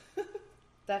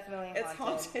 Definitely haunted. It's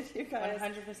haunted, you guys. 100%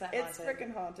 haunted. It's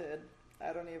freaking haunted.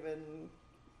 I don't even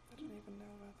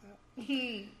know about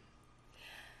that.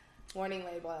 Warning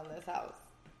label in this house.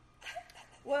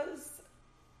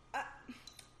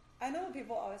 I know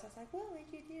people always ask, like, what would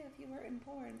you do if you were in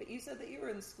porn? But you said that you were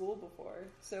in school before.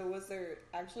 So was there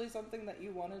actually something that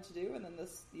you wanted to do and then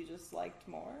this you just liked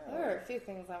more? Or? There were a few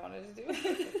things I wanted to do.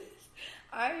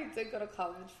 I did go to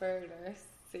college for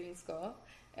nursing school.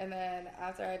 And then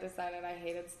after I decided I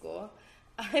hated school,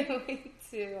 I went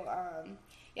to,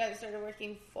 I started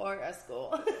working for a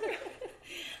school.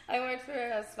 I worked for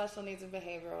a special needs and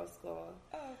behavioral school.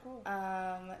 Oh, cool.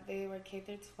 They were K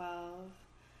through 12.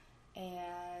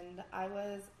 And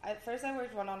at first I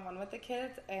worked one-on-one with the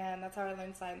kids, and that's how I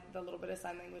learned the little bit of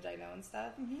sign language I know and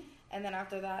stuff. Mm-hmm. And then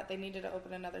after that, they needed to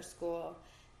open another school,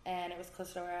 and it was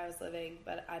close to where I was living,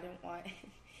 but I didn't want...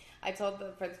 I told the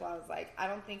principal, I was like, I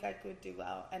don't think I could do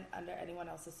well and under anyone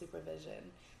else's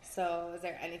supervision. So is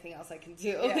there anything else I can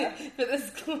do for the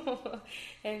school?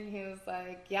 And he was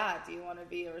like, yeah, do you want to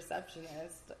be a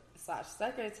receptionist /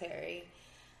 secretary?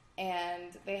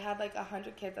 And they had like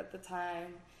 100 kids at the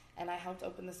time. And I helped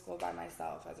open the school by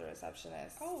myself as a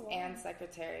receptionist and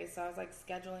secretary. So I was like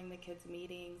scheduling the kids'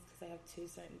 meetings because I have two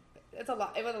certain... It's a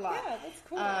lot. It was a lot. Yeah, that's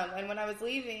cool. And when I was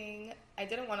leaving, I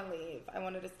didn't want to leave. I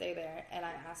wanted to stay there. And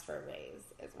I asked for a raise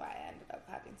is why I ended up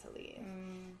having to leave.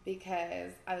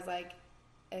 Because I was like,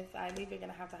 if I leave, you're going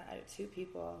to have to hire 2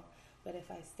 people. But if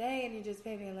I stay and you just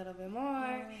pay me a little bit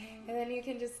more, and then you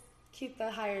can just keep the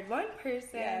hired one person.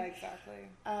 Yeah, exactly.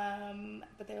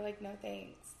 But they were like, no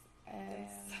thanks. And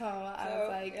so I was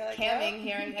like camming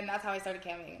here, and that's how I started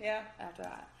camming. Yeah. After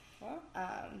that. Well.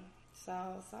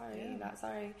 So sorry, not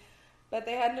sorry, but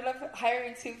they ended up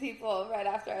hiring 2 people right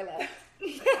after I left.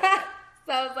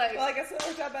 So I was like, well, I guess it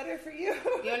worked out better for you.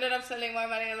 You ended up spending more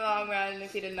money in the long run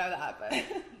if you didn't know that, but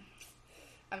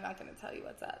I'm not going to tell you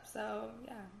what's up. So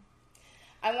yeah,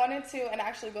 I wanted to, and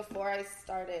actually before I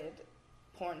started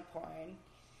porn.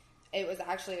 It was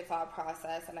actually a thought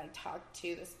process, and I talked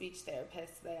to the speech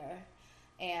therapist there,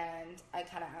 and I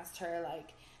kind of asked her, like,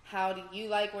 how do you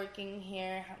like working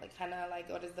here?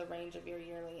 What is the range of your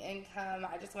yearly income?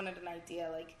 I just wanted an idea,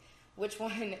 like, which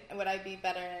one would I be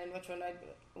better in, which one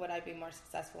would I be more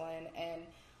successful in, and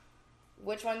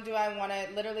which one do I want to,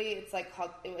 literally, it's like called,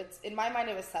 it's in my mind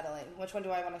it was settling. Which one do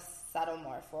I want to settle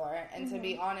more for? And to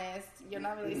be honest, you're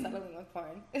not really settling with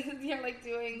porn. You're like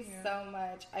doing so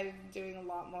much. I'm doing a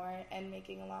lot more and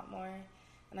making a lot more.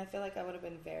 And I feel like I would have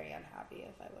been very unhappy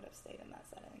if I would have stayed in that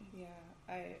setting. Yeah,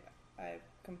 I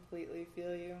completely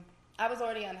feel you. I was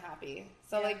already unhappy.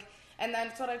 So and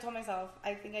that's what I told myself.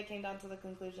 I think I came down to the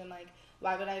conclusion, like,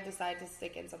 why would I decide to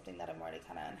stick in something that I'm already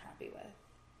kind of unhappy with?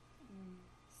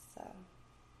 So...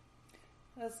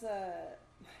 That's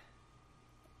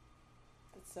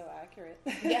so accurate.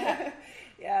 Yeah.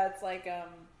 Yeah, it's like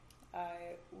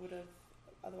I would have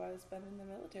otherwise been in the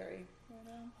military right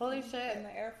now. Holy shit. In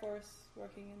the Air Force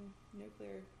working in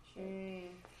nuclear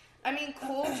shit. I mean,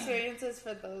 cool experiences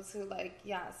for those who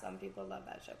some people love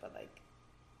that shit, but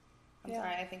I'm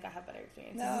sorry, I think I have better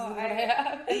experiences than I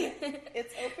have.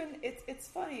 It's open, it's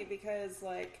funny because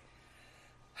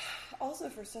also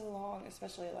for so long,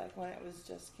 especially when it was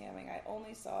just camming, I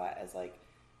only saw it as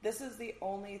this is the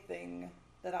only thing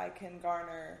that I can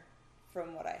garner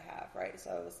from what I have, right?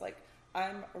 So it was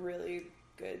I'm a really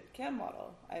good cam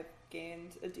model. I've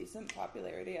gained a decent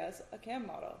popularity as a cam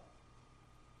model.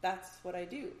 That's what I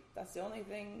do. That's the only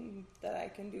thing that I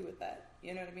can do with that.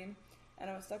 You know what I mean? And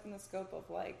I was stuck in the scope of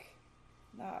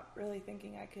not really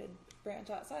thinking I could branch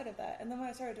outside of that. And then when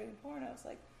I started doing porn, I was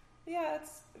like, yeah,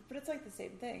 it's the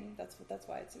same thing. That's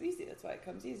why it's so easy. That's why it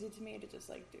comes easy to me to just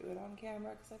do it on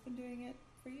camera because I've been doing it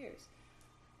for years.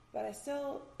 But I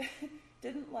still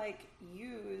didn't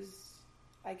use,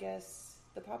 I guess,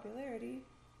 the popularity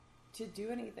to do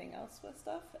anything else with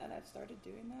stuff. And I've started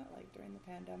doing that during the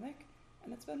pandemic,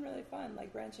 and it's been really fun,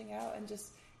 branching out, and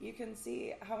just you can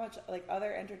see how much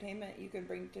other entertainment you can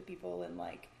bring to people in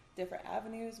different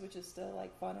avenues, which is still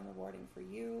fun and rewarding for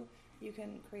you. You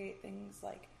can create things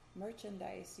like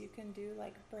merchandise. You can do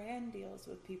brand deals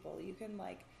with people. You can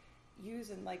use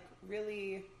and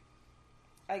really,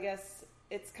 I guess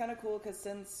it's kind of cool because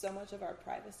since so much of our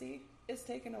privacy is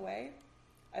taken away,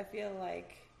 I feel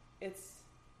like it's,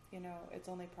 it's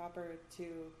only proper to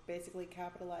basically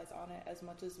capitalize on it as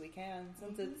much as we can,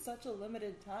 since it's such a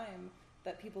limited time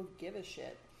that people give a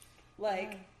shit.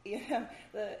 Like,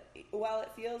 while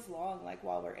it feels long, like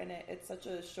while we're in it, it's such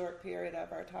a short period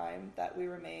of our time that we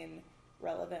remain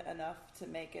relevant enough to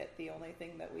make it the only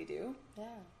thing that we do. Yeah.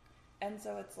 And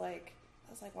so it's like,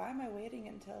 I was like, why am I waiting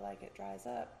until like it dries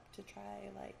up to try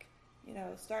like,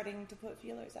 starting to put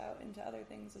feelers out into other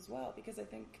things as well? Because I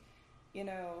think,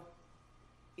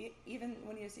 even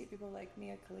when you see people like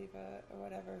Mia Khalifa or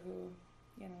whatever who,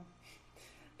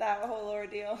 that whole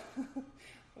ordeal,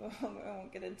 I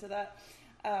won't get into that.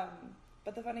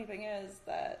 But the funny thing is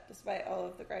that despite all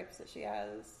of the gripes that she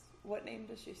has, what name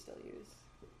does she still use?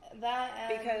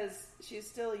 Because she's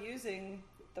still using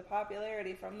the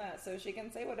popularity from that, so she can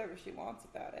say whatever she wants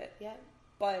about it. Yeah.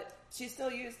 But she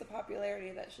still used the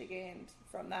popularity that she gained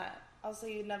from that. Also,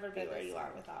 you'd never be where you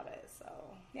are without it, so...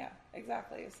 Yeah,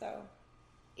 exactly, so...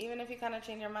 Even if you kind of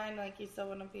change your mind, like, you still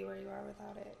wouldn't be where you are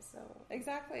without it, so...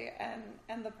 Exactly,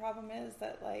 and the problem is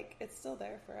that, like, it's still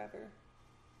there forever.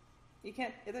 You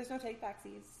can't... There's no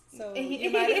take-backsies, so you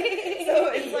might...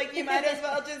 So it's like, you might as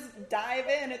well just dive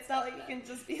in. It's not like you can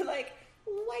just be like,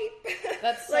 wipe.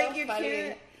 That's so like, you funny.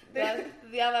 Can't...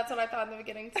 That's what I thought in the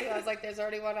beginning, too. I was like, there's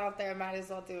already one out there, might as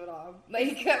well do it all.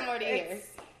 Like, you got more to hear.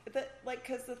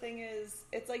 Because the thing is,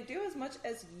 it's like, do as much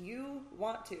as you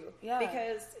want to. Yeah.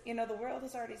 Because, the world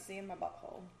has already seen my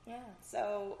butthole. Yeah.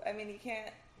 So, I mean, you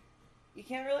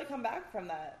can't really come back from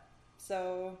that.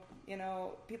 So,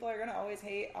 people are going to always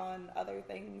hate on other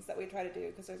things that we try to do,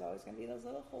 because there's always going to be those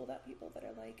little holdout people that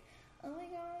are like, oh my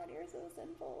god, you're so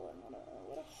sinful, and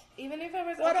what a even if I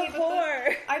was what okay, a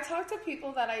whore. I talk to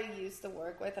people that I used to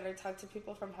work with, and I talk to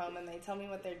people from home, and they tell me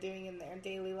what they're doing in their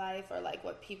daily life, or like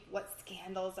what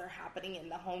scandals are happening in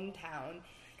the hometown,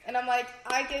 and I'm like,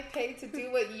 I get paid to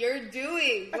do what you're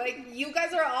doing. Like, you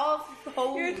guys are all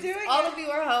hoes. You're doing all of you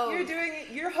are hoes.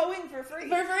 You're hoeing for free.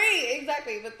 For free,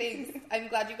 exactly. But thanks. I'm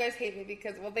glad you guys hate me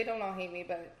because, well, they don't all hate me,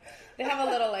 but they have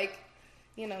a little like,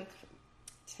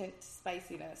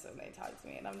 spiciness when they talk to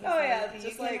me, and I'm just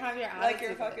just like have your like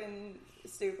you're fucking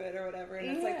stupid or whatever, and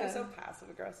it's like they're so passive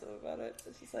aggressive about it.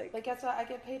 It's just like guess what? I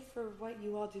get paid for what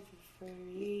you all do for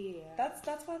free. That's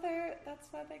why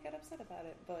they get upset about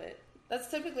it. But that's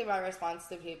typically my response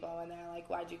to people when they're like,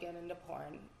 "Why'd you get into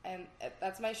porn?" And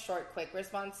that's my short, quick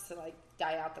response to like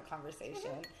die out the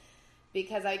conversation,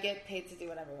 because I get paid to do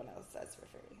what everyone else does for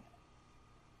free,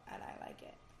 and I like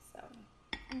it. So.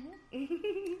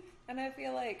 And I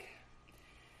feel like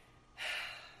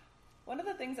one of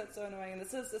the things that's so annoying, and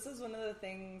this is one of the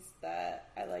things that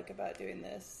I like about doing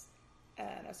this,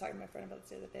 and I was talking to my friend about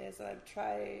this the other day, is that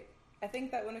I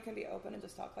think that when it can be open and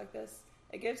just talk like this,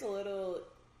 it gives a little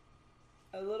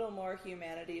more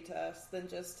humanity to us than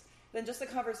just a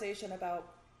conversation about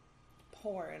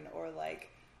porn or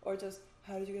just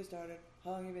how did you get started,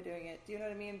 how long have you been doing it, do you know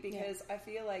what I mean? Because I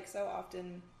feel like so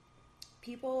often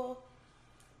people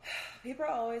are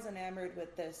always enamored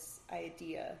with this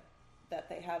idea that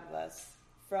they have of us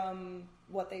from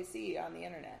what they see on the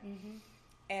internet. Mm-hmm.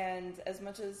 And as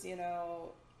much as,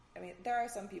 I mean, there are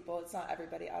some people, it's not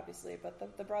everybody obviously, but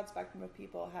the broad spectrum of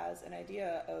people has an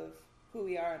idea of who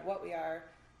we are and what we are,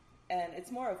 and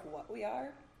it's more of what we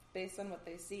are based on what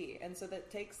they see. And so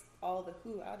that takes all the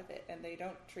who out of it, and they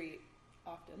don't treat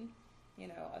often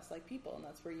us like people, and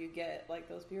that's where you get like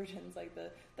those Puritans, like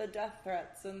the death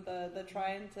threats and the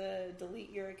trying to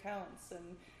delete your accounts,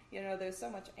 and there's so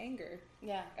much anger.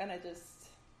 Yeah. And it's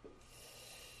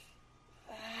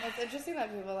interesting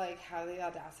that people like have the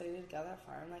audacity to go that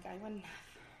far. I'm like, I would never.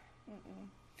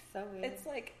 So weird. It's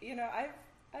like,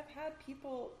 I've had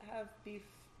people have beef,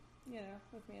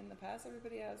 with me in the past.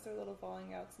 Everybody has their little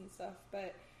falling outs and stuff,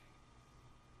 but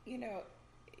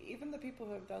even the people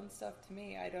who have done stuff to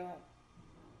me, I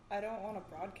don't want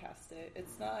to broadcast it.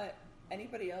 It's not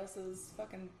anybody else's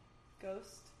fucking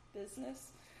ghost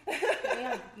business.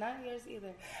 Yeah, not yours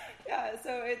either. Yeah,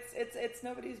 so it's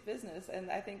nobody's business, and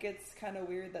I think it's kind of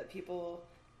weird that people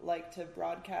like to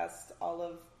broadcast all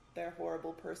of their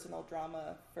horrible personal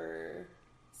drama for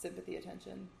sympathy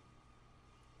attention.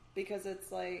 Because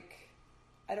it's like,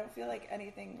 I don't feel like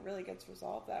anything really gets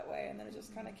resolved that way, and then it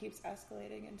just kind of keeps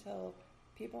escalating until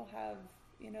people have,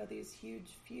 these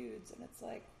huge feuds, and it's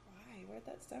like, why? Where'd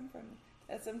that stem from?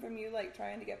 That stemmed from you, like,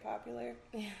 trying to get popular,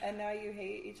 and now you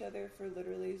hate each other for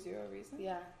literally zero reason?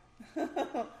 Yeah.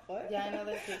 What? Yeah, I know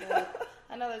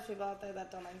there's people out there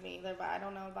that don't like me either, but I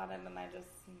don't know about it, and I just...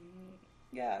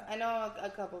 Yeah. I know a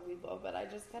couple people, but I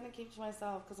just kind of keep to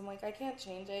myself, because I'm like, I can't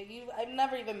change it. I've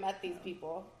never even met these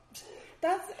people.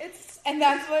 And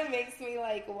that's what makes me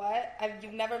like, what?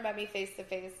 You've never met me face to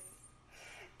face.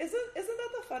 Isn't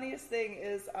that the funniest thing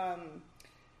is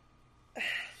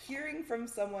hearing from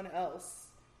someone else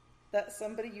that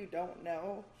somebody you don't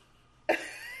know is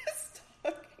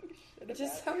talking shit It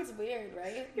just about sounds weird,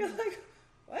 right? You're like,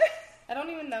 what? I don't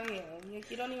even know you.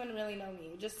 You don't even really know me.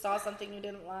 You just saw something you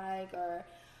didn't like, or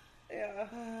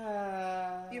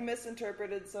you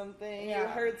misinterpreted something. Yeah. You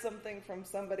heard something from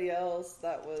somebody else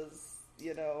that was,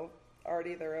 you know,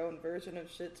 already their own version of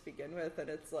shit to begin with, and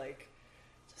it's like,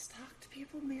 just talk to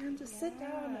people, man. Just sit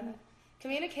down and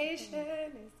communication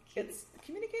is key.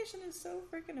 Communication is so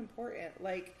freaking important.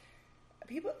 Like, I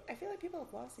feel like people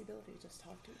have lost the ability to just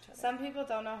talk to each other. Some people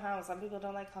don't know how. Some people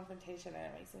don't like confrontation, and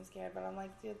it makes them scared. But I'm like,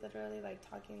 dude, literally, like,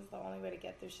 talking is the only way to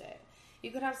get through shit.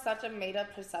 You could have such a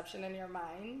made-up perception in your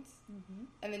mind,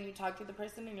 and then you talk to the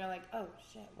person, and you're like, oh,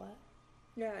 shit, what?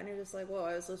 Yeah, and you're just like, well,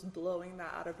 I was just blowing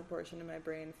that out of proportion in my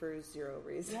brain for zero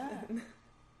reason. Yeah.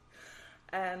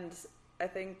 And I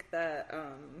think that,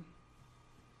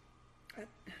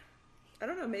 I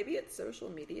don't know, maybe it's social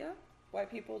media, why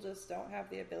people just don't have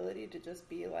the ability to just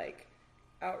be, like,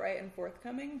 outright and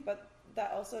forthcoming, but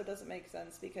that also doesn't make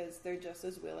sense because they're just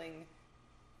as willing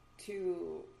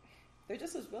to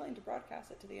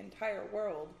broadcast it to the entire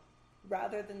world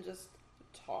rather than just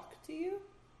talk to you.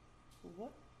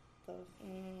 What the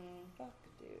fuck,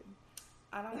 dude?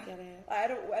 I don't get it.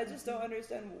 I just don't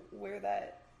understand where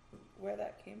that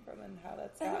came from and how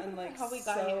that's gotten like how we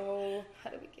got here. How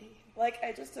did we get here? Like,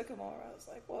 I just took a moment where I was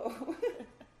like, whoa.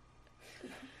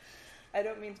 I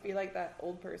don't mean to be like that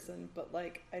old person, but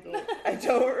like I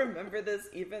don't remember this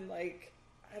even like,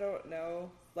 I don't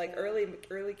know, like early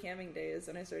camming days,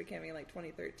 and I started camming in like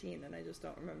 2013, and I just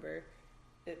don't remember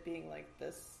it being like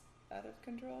this out of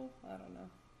control. I don't know.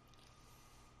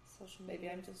 Social media.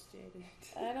 Maybe I'm just jaded.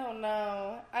 I don't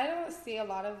know. I don't see a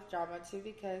lot of drama too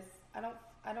because I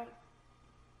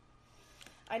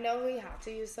know we have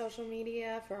to use social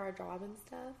media for our job and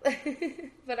stuff,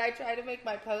 but I try to make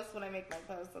my posts when I make my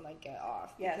posts and like get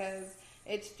off because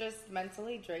it's just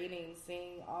mentally draining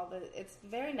seeing it's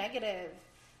very negative.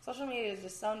 Social media is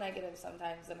just so negative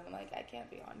sometimes, and I'm like, I can't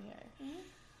be on here.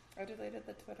 I deleted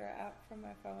the Twitter app from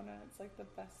my phone, and it's like the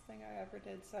best thing I ever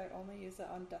did, so I only use it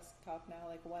on desktop now,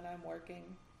 like when I'm working,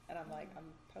 and I'm like,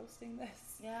 I'm posting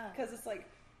this. Yeah. Because it's like,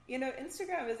 you know,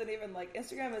 Instagram isn't even like,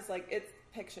 Instagram is like, it's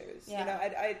pictures. Yeah. You know,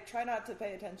 I try not to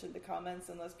pay attention to comments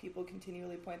unless people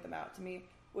continually point them out to me,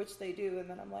 which they do, and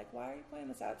then I'm like, why are you pointing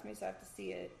this out to me so I have to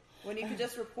see it? When you can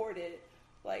just report it,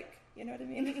 like, you know what I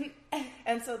mean?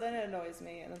 And so then it annoys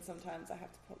me, and then sometimes I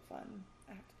have to poke fun.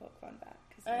 I have to poke fun back.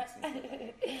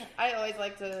 I always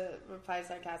like to reply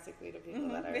sarcastically to people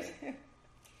that are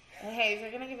hey, if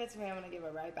you're gonna give it to me, I'm gonna give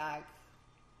it right back.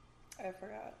 I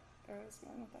forgot where I was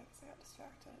going with that because I got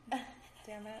distracted.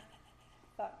 Damn it.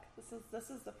 Fuck. This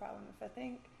is the problem. If I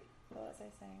think, what was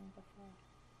I saying before?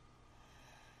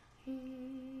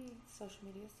 Social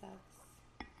media sucks.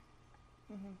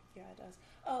 Yeah, it does.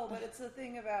 Oh, but it's the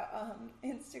thing about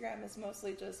Instagram is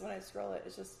mostly just, when I scroll it,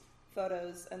 it's just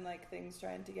photos and like things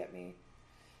trying to get me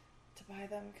to buy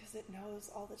them because it knows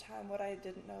all the time what I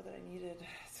didn't know that I needed.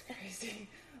 It's crazy.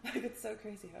 Like, it's so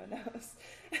crazy how it knows.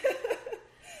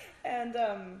 And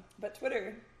but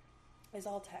Twitter is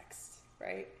all text,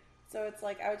 right? So it's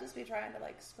like I would just be trying to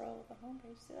like scroll the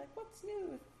homepage to see like what's new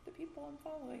with the people I'm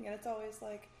following, and it's always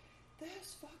like,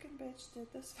 this fucking bitch did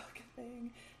this fucking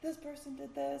thing. This person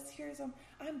did this.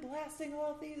 I'm blasting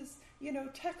all these, you know,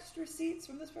 text receipts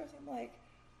from this person. I'm like,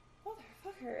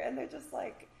 motherfucker. And they're just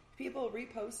like people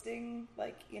reposting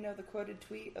like, you know, the quoted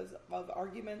tweet of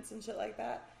arguments and shit like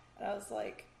that. And I was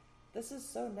like, this is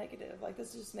so negative. Like,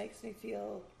 this just makes me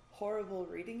feel horrible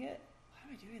reading it. Why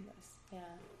am I doing this?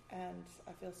 Yeah. And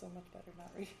I feel so much better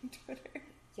not reading Twitter.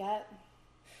 Yet.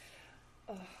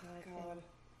 Oh, God.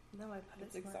 No, I put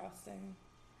it's exhausting.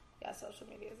 Yeah, social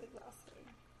media is exhausting.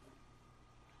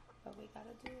 But we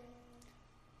gotta do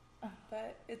it.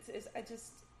 But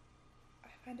I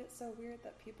find it so weird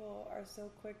that people are so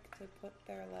quick to put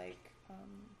their, like,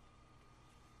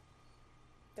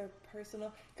 their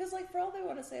personal... Because, like, for all they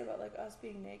want to say about, like, us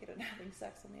being naked and having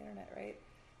sex on the internet, right?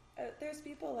 There's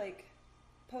people, like,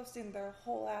 posting their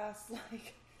whole ass,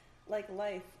 like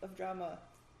life of drama.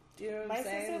 Do you know what I'm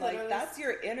saying? Like, that's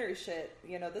your inner shit.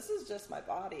 You know, this is just my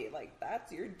body. Like, that's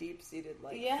your deep-seated,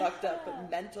 like, fucked up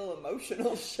mental,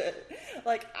 emotional shit.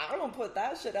 Like, I don't put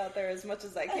that shit out there as much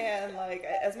as I can. Like,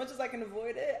 as much as I can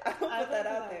avoid it, I don't put that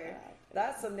out there.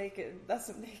 That's some naked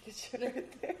shit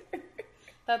right there.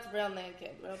 That's real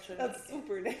naked. Real true naked. That's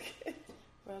super naked.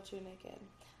 Real true naked.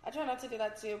 I try not to do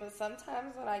that too, but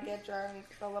sometimes when I get drunk,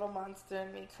 the little monster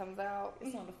in me comes out.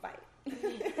 It's not a fight.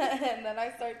 And then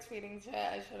I start tweeting shit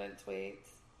I shouldn't tweet.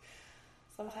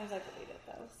 Sometimes I delete it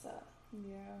though, so.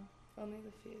 Yeah. Only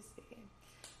the few see.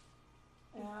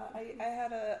 Yeah,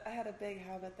 I had a big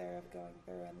habit there of going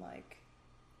through and like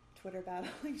Twitter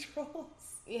battling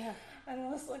trolls. Yeah. And I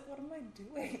was like, what am I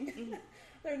doing?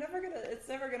 It's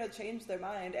never gonna change their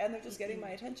mind, and they're just getting my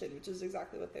attention, which is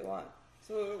exactly what they want.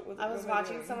 So I was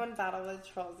watching someone battle with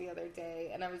trolls the other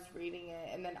day, and I was reading it,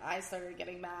 and then I started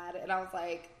getting mad, and I was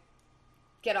like,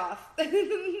 get off.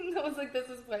 I was like, this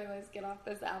is pointless. Get off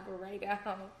this app right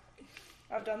now.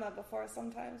 I've done that before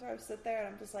sometimes, where I sit there and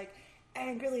I'm just like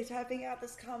angrily typing out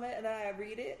this comment, and then I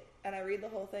read it, and I read the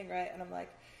whole thing, right? And I'm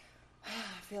like,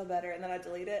 I feel better, and then I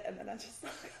delete it, and then I just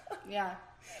yeah,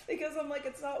 because I'm like,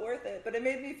 it's not worth it, but it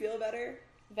made me feel better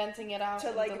venting it out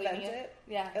to like vent it.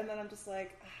 Yeah, and then I'm just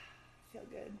like, I feel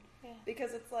good, yeah,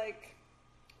 because it's like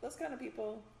those kind of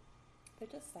people, they're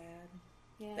just sad.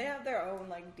 Yeah, they have their own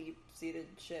like deep seated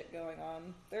shit going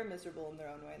on. They're miserable in their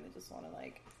own way, and they just want to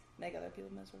like make other people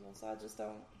miserable. So I just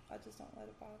don't let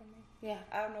it bother me. Yeah,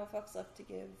 I have no fucks left to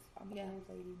give. I'm an old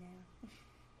lady now.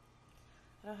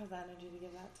 I don't have the energy to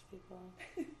give that to people.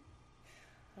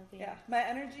 Yeah, my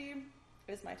energy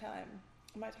is my time.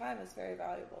 My time is very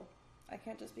valuable. I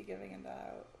can't just be giving it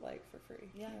out like for free.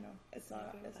 Yeah, you know, it's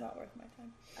not worth my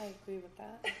time. I agree with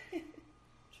that.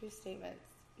 True statements.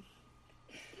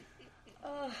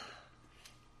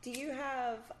 Do you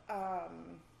have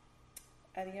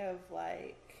any of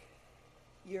like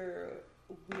your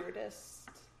weirdest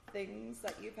things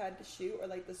that you've had to shoot, or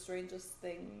like the strangest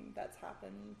thing that's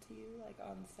happened to you like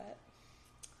on set?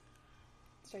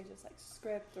 Strangest like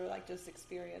script, or like just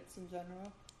experience in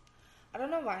general? I don't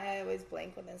know why I always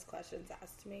blank when this question's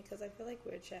asked to me, because I feel like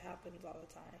weird shit happens all the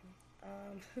time.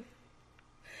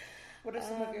 What are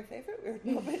some of your favorite weird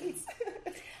moments?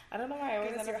 I don't know why I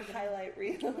always end up your highlight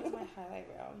reel. What's my highlight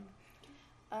reel?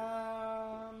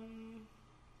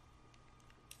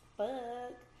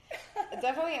 Fuck.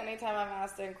 Definitely anytime I'm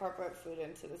asked to incorporate food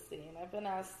into the scene. I've been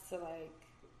asked to like,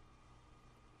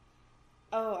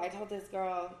 oh, I told this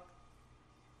girl,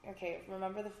 okay,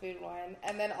 remember the food one?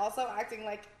 And then also acting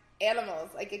like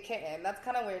animals, like a kitten. That's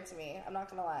kind of weird to me. I'm not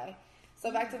going to lie.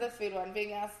 So back to the food one,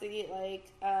 being asked to eat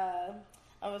like,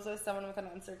 I was with someone with an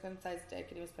uncircumcised dick,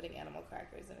 and he was putting animal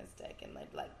crackers in his dick, and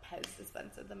like Pez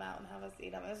dispensed them out and have us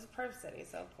eat them. It was Perth City,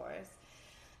 so of course.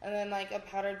 And then like a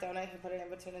powdered donut, he put it in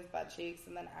between his butt cheeks,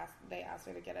 and then they asked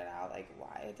me to get it out. Like,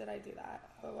 why did I do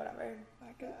that? Or whatever.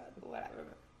 My God, whatever.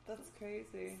 That's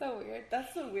crazy. So weird.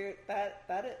 That's so weird.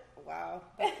 Wow.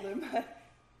 That blew my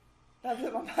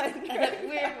mind.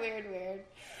 Weird.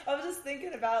 I was just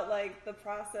thinking about like the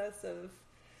process of.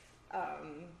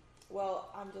 Well,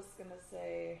 I'm just going to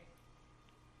say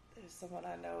there's someone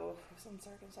I know who's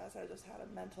uncircumcised. I just had a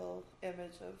mental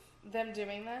image of them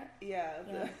doing that? Yeah.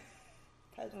 The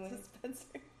Pez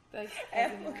dispenser. Like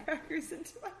animal crackers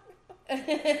into my mouth.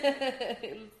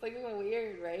 It's like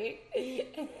weird, right?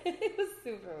 It was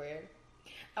super weird.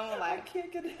 I won't lie. I can't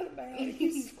get it out of my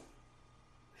eyes.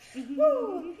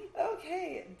 Woo!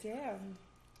 Okay, damn.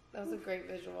 That was a great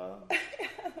visual. Yeah,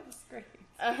 that was great.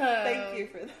 Thank you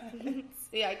for that.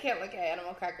 Yeah, I can't look at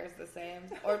animal crackers the same.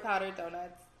 Or powdered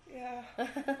donuts. Yeah.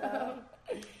 Wow.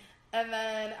 And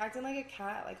then acting like a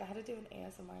cat. Like, I had to do an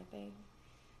ASMR thing.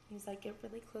 He was like, get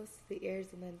really close to the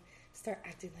ears and then start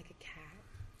acting like a cat.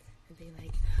 And be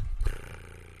like,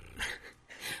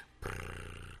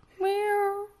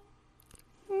 meow,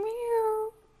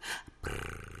 meow.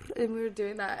 And we were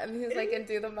doing that. And he was like, and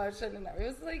do the motion. And it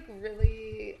was like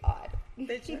really odd.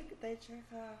 They jerk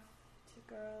off to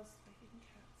girls making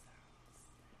cat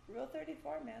sounds. Rule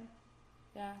 34, man.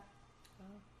 Yeah.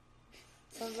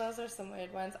 So those are some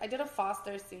weird ones. I did a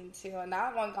foster scene too, and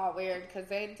that one got weird because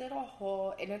they did a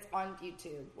whole, and it's on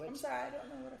YouTube. Which, I'm sorry, I don't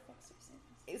know what a foster scene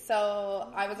is. So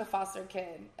I was a foster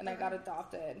kid, and I got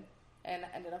adopted, and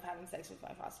ended up having sex with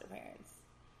my foster parents.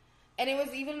 And it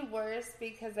was even worse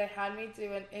because they had me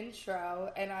do an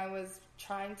intro, and I was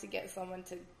trying to get someone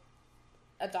to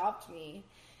adopt me.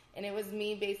 And it was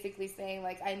me basically saying,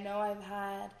 like, I know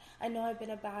I've been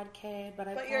a bad kid, but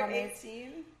I promise. You're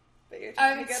 18? But you're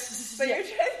trying to get them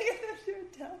to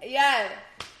adopt. Yeah.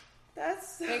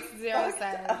 That's so makes zero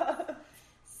sense. Up.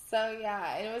 So,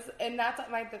 yeah, and that's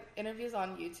the interview's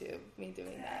on YouTube, me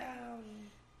doing that.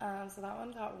 So that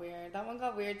one got weird. That one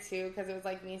got weird, too, because it was,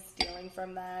 like, me stealing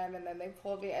from them, and then they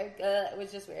pulled me. It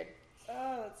was just weird.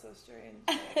 Oh, that's so strange.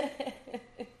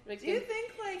 Do you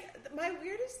think, like, my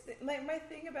weirdest thing, like, my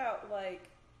thing about, like,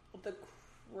 the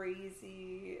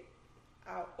crazy,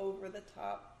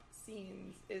 over-the-top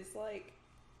scenes is, like,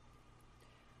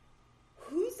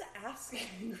 who's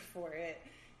asking for it?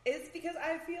 It's because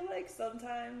I feel like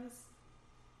sometimes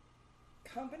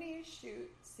companies shoot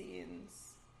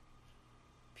scenes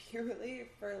purely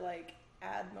for like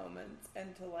ad moments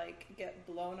and to like get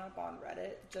blown up on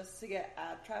Reddit just to get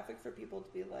ad traffic for people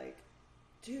to be like,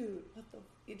 dude, what the,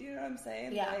 you do know what I'm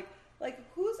saying? Yeah. Like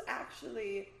who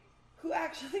actually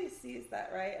sees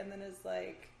that, right? And then is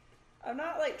like, I'm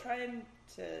not like trying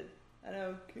to, I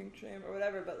know, kink shame or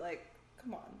whatever, but like,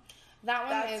 come on. That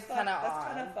one is kind of odd. That's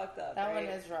kind of fucked up. That right?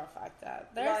 one is real fucked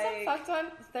up. There are some fucked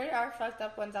ones. There are fucked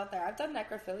up ones out there. I've done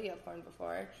necrophilia porn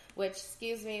before, which,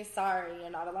 excuse me, sorry, you're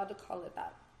not allowed to call it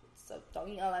that. So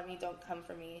don't yell at me. Don't come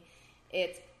for me.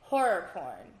 It's horror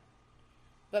porn.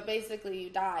 But basically,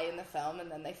 you die in the film and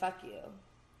then they fuck you.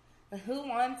 Who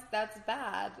wants? That's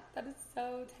bad. That is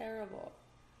so terrible.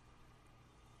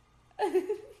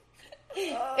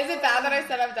 Is it bad that I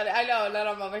said I've done it? I know that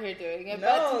I'm over here doing it. No,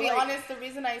 but to be honest, the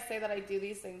reason I say that I do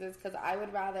these things is because I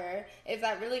would rather, if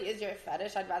that really is your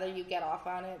fetish, I'd rather you get off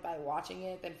on it by watching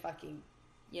it than fucking,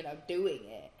 doing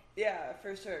it. Yeah,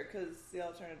 for sure, because the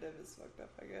alternative is fucked up,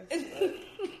 I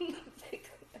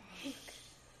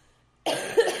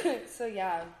guess. So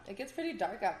yeah, it gets pretty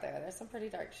dark out there. There's some pretty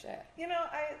dark shit.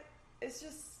 It's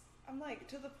just, I'm like,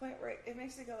 to the point where it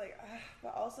makes me go like,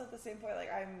 but also at the same point,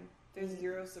 like, there's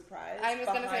zero surprise. I was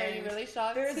going to say, are you really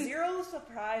shocked? There's zero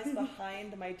surprise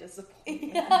behind my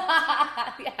disappointment.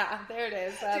 Yeah, there it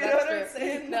is. Do you know what I'm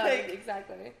saying? No, like,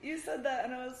 exactly. You said that,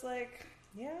 and I was like,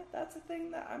 yeah, that's a thing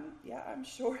that I'm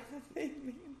sure that they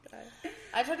mean that.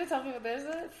 I try to tell people there's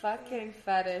a fucking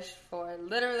fetish for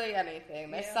literally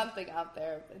anything. There's something out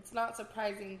there. It's not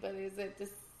surprising, but is it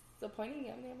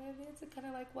disappointing? I mean, maybe it's kind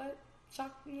of like, what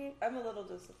shocked you? I'm a little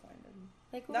disappointed.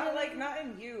 Like, not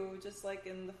in you, just like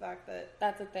in the fact that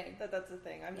that's a thing. That's a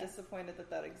thing. I'm disappointed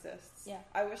that exists. Yeah.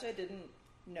 I wish I didn't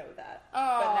know that.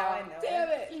 Oh, but now I know damn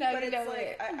it. Now but you it's know like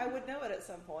it. I would know it at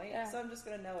some point, so I'm just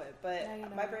gonna know it.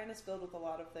 But my brain is filled with a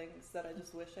lot of things that I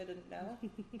just wish I didn't know,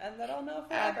 and that I'll know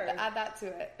forever. Add that to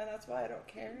it, and that's why I don't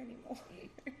care anymore.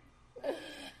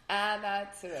 Add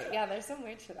that to it. Yeah, there's some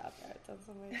weird shit out there. I've done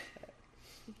some weird shit.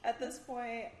 At this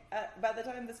point, by the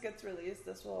time this gets released,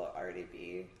 this will already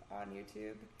be on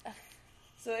YouTube.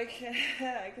 So I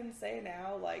can say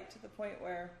now, like, to the point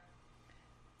where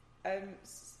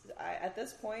at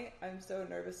this point, I'm so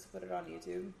nervous to put it on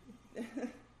YouTube.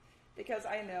 Because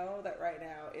I know that right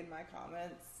now, in my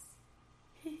comments,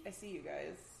 I see you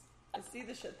guys. I see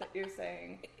the shit that you're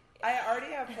saying. I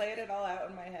already have played it all out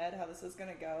in my head, how this is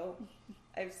going to go.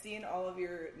 I've seen all of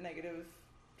your negative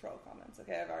troll comments.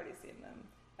 Okay, I've already seen them.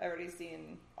 I've already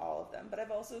seen all of them. But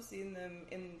I've also seen them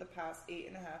in the past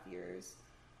 8.5 years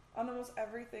on almost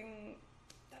everything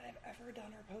that I've ever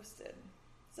done or posted.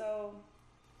 So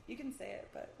you can say it,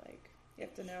 but like, you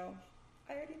have to know.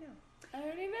 I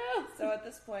already know. So at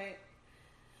this point,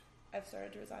 I've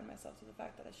started to resign myself to the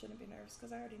fact that I shouldn't be nervous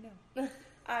because I already know.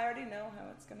 I already know how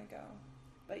it's going to go.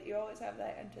 But you always have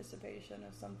that anticipation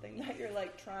of something that you're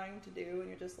like trying to do, and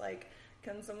you're just like,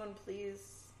 can someone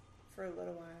please, for a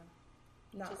little while,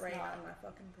 not rain on my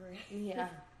fucking parade? Yeah.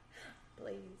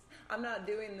 Please. I'm not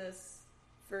doing this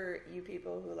for you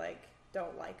people who like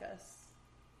don't like us,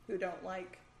 who don't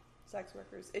like sex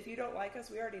workers. If you don't like us,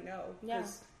 we already know.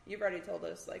 Because you've already told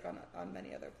us like on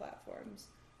many other platforms.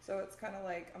 So it's kind of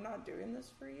like, I'm not doing this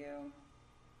for you.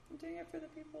 I'm doing it for the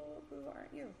people who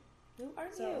aren't you. Who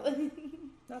aren't you?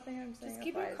 Nothing I'm saying just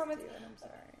keep your comments. To you, and I'm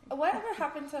sorry. Whatever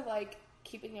happened to like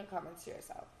keeping your comments to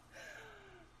yourself?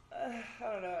 I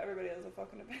don't know. Everybody has a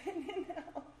fucking opinion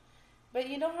now. But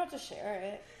you don't have to share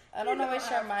it. I don't always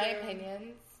share my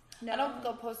opinions. No. I don't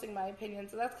go posting my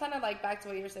opinions. So that's kind of like back to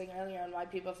what you were saying earlier on why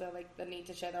people feel like the need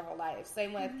to share their whole life.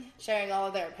 Same with sharing all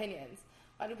of their opinions.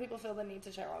 Why do people feel the need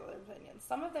to share all of their opinions?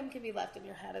 Some of them can be left in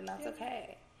your head, and that's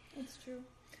okay. It's true.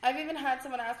 I've even had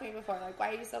someone ask me before, like, why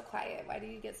are you so quiet? Why do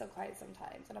you get so quiet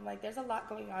sometimes? And I'm like, there's a lot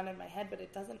going on in my head, but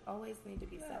it doesn't always need to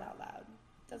be said out loud.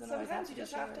 It doesn't always have to be Sometimes you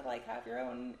just have to, like, have your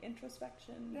own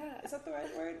introspection. Yeah. Is that the right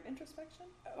word? Introspection?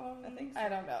 I think so. I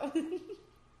don't know.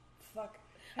 Fuck.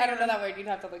 I don't know that word. You'd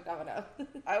have to look that one up.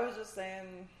 I was just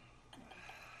saying,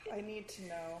 I need to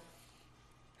know.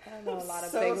 I don't know a lot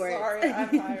of so big words. Sorry,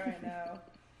 I'm high right now.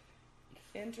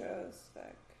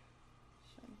 Introspection.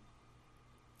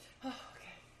 Oh, okay.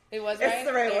 It was right? It's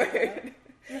the right word.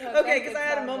 Okay, because I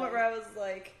had a moment where I was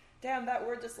like, damn, that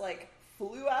word just like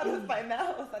flew out of my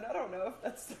mouth, and I don't know if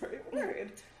that's the right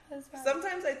word.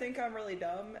 Sometimes I think I'm really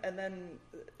dumb, and then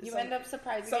you end up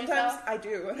surprising sometimes yourself. I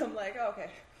do, and I'm like, oh, okay.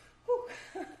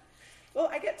 Whew. Well,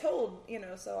 I get told,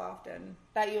 so often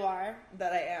that you are,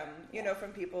 that I am,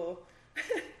 from people,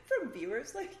 from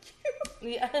viewers like you.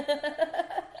 Yeah.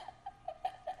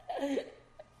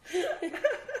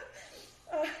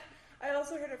 I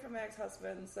also heard it from my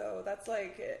ex-husband, so that's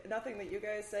like nothing that you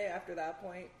guys say after that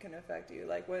point can affect you.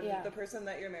 Like when the person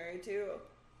that you're married to,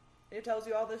 it tells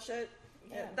you all this shit,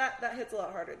 that hits a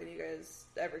lot harder than you guys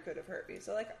ever could have hurt me.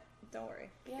 So like, don't worry,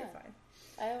 you're fine.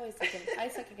 I always second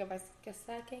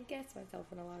guess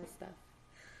myself in a lot of stuff.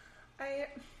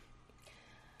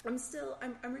 I'm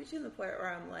reaching the point where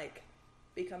I'm like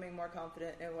becoming more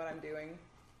confident in what I'm doing.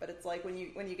 But it's like when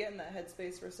you get in that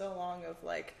headspace for so long of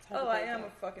like, oh, I am a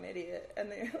fucking idiot,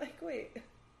 and then you're like, wait,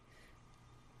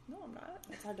 no, I'm not.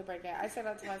 It's hard to break it. I say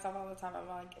that to myself all the time. I'm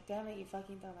like, damn it, you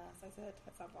fucking dumbass. I say it to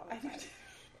myself all the time.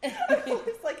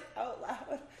 It's like out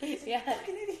loud. Yeah.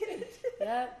 Fucking idiot.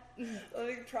 Yep.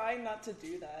 Like trying not to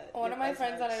do that. One of my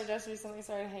friends that I just recently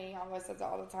started hanging out with says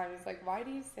all the time, he's like, why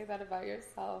do you say that about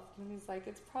yourself? And he's like,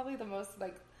 it's probably the most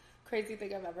like crazy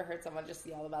thing I've ever heard someone just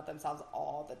yell about themselves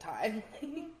all the time.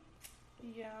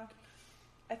 Yeah.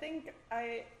 I think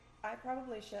I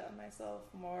probably shit on myself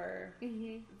more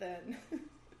than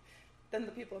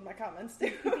the people in my comments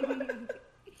do.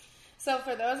 So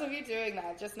for those of you doing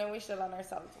that, just know we shit on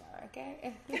ourselves more,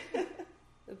 okay?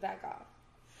 Back off.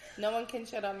 No one can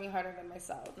shit on me harder than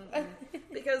myself.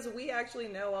 Because we actually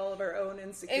know all of our own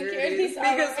insecurities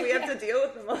because we have to deal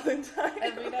with them all the time.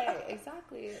 Every day,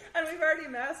 exactly. And we've already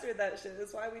mastered that shit.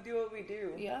 That's why we do what we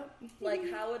do. Yep. Like,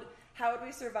 how would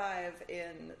we survive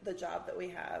in the job that we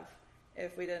have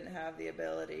if we didn't have the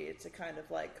ability to kind of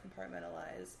like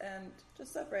compartmentalize and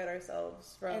just separate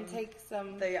ourselves from and take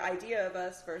some the idea of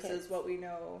us versus what we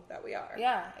know that we are.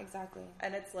 Yeah, exactly.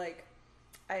 And it's like,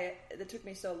 it took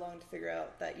me so long to figure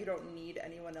out that you don't need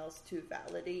anyone else to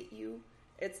validate you.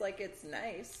 It's like, it's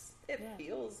nice. It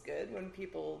feels good when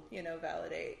people,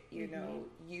 validate, know,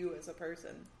 you as a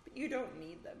person. But you don't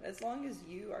need them. As long as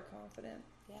you are confident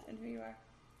in who you are,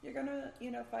 you're going to,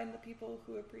 find the people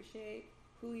who appreciate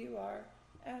who you are,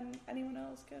 and anyone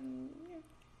else can,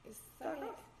 fuck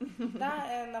off. That,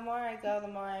 and the more I go, the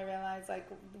more I realize, like,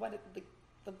 what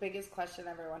the biggest question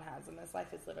everyone has in this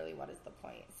life is literally, what is the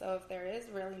point? So if there is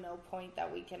really no point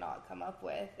that we cannot come up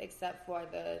with except for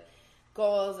the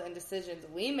goals and decisions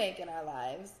we make in our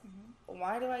lives,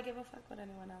 why do I give a fuck what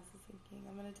anyone else is thinking?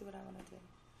 I'm going to do what I want to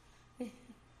do.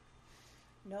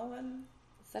 No one...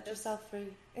 Set yourself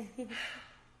free.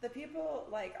 The people,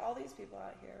 like, all these people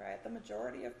out here, right? The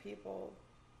majority of people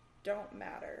don't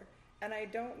matter. And I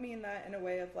don't mean that in a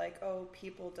way of like, oh,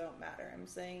 people don't matter. I'm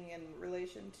saying in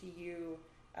relation to you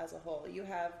as a whole. You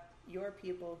have your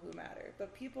people who matter.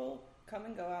 But people come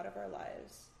and go out of our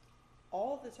lives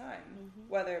all the time.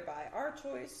 Whether by our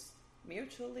choice,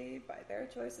 mutually, by their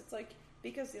choice. It's like,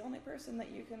 because the only person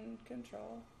that you can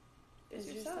control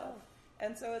is yourself.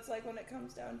 And so it's like, when it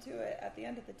comes down to it, at the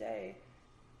end of the day,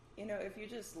 if you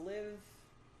just live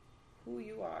who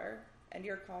you are and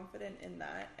you're confident in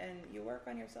that and you work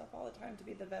on yourself all the time to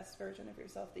be the best version of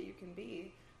yourself that you can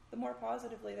be, the more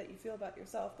positively that you feel about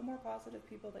yourself, the more positive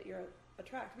people that you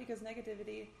attract, because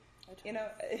negativity, it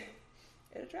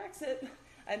attracts it.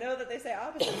 I know that they say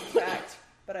opposites attract,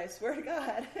 but I swear to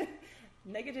God,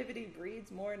 negativity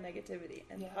breeds more negativity,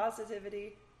 and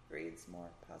positivity breeds more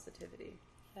positivity.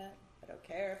 Yeah. I don't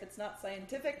care if it's not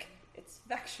scientific, it's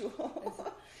factual. It's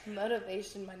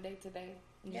motivation Monday today.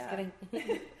 I'm just kidding.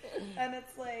 And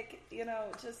it's like,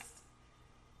 I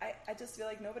just feel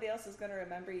like nobody else is going to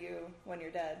remember you when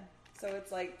you're dead. So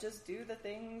it's like, just do the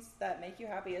things that make you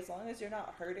happy, as long as you're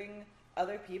not hurting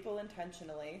other people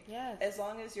intentionally. Yes. As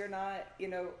long as you're not,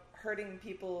 hurting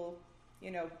people,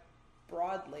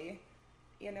 broadly,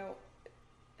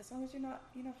 as long as you're not,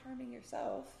 harming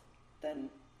yourself,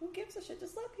 then who gives a shit?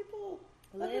 Just let people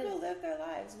live their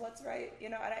lives. What's right,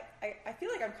 and I feel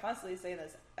like I'm constantly saying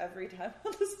this every time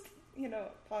on this,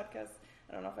 podcast.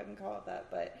 I don't know if I can call it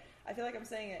that, but I feel like I'm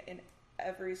saying it in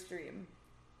every stream.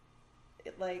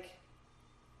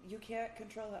 You can't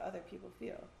control how other people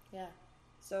feel. Yeah.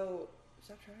 So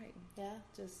stop trying. Yeah.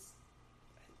 I just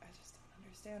don't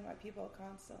understand why people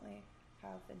constantly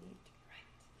have the need to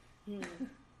be right.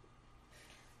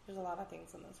 There's a lot of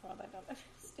things in this world I don't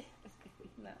understand.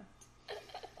 No.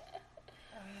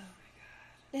 Oh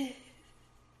my God.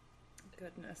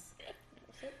 Goodness.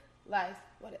 Life.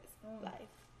 What is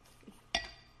life?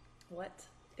 What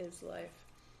is life?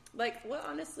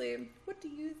 Honestly, what do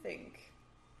you think?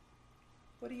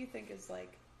 What do you think is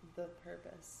the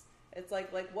purpose? It's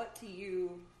like what to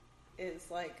you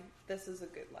is this is a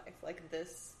good life?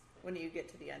 This, when you get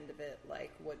to the end of it,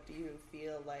 what do you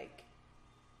feel like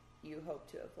you hope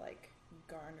to have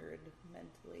garnered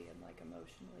mentally and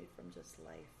emotionally from just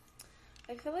life?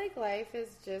 I feel like life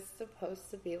is just supposed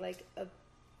to be a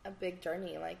big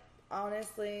journey.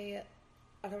 Honestly,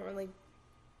 I don't really,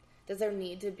 does there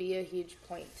need to be a huge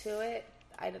point to it?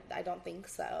 I don't think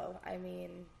so. I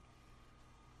mean,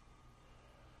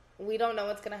 we don't know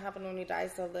what's going to happen when we die,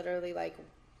 so literally, like,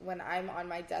 when I'm on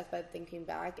my deathbed thinking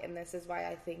back, and this is why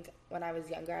I think when I was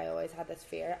younger I always had this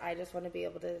fear, I just want to be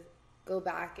able to go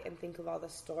back and think of all the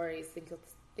stories,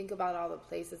 think about all the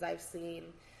places I've seen.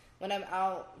 When I'm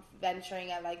out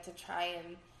venturing, I like to try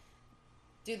and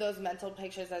do those mental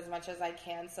pictures as much as I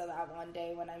can, so that one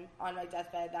day when I'm on my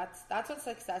deathbed, that's what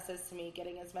success is to me,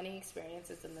 getting as many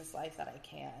experiences in this life that I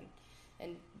can.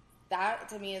 And that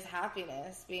to me is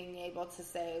happiness, being able to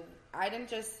say, I didn't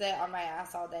just sit on my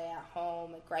ass all day at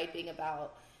home griping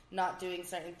about not doing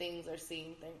certain things or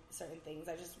seeing certain things.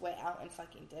 I just went out and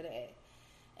fucking did it.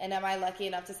 And am I lucky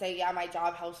enough to say, yeah, my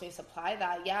job helps me supply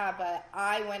that? Yeah, but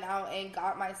I went out and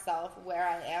got myself where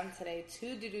I am today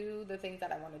to do the things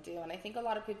that I want to do. And I think a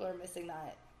lot of people are missing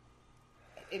that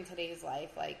in today's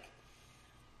life. Like,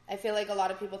 I feel like a lot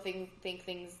of people think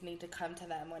things need to come to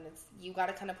them when it's, you got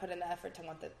to kind of put in the effort to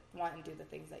want and do the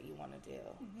things that you want to do.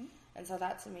 Mm-hmm. And so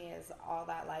that to me is all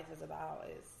that life is about,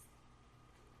 is,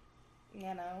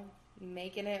 you know,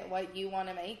 making it what you want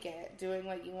to make it, doing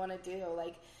what you want to do.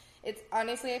 Like, it's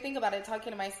honestly, I think about it,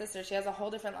 talking to my sister, she has a whole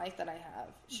different life than I have.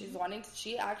 Mm-hmm.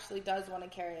 She actually does want to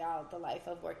carry out the life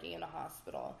of working in a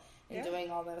hospital and doing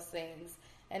all those things.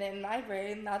 And in my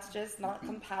brain, that's just not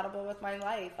compatible with my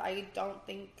life. I don't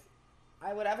think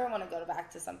I would ever want to go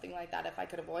back to something like that if I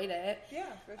could avoid it. Yeah,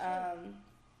 for sure.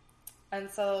 And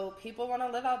so people want to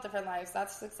live out different lives.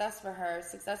 That's success for her.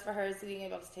 Success for her is being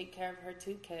able to take care of her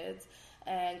 2 kids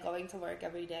and going to work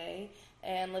every day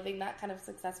and living that kind of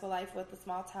successful life with a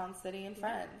small town city and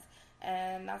friends.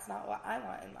 And that's not what I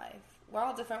want in life. We're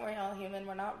all different. We're all human.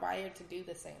 We're not wired to do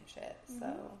the same shit. Mm-hmm.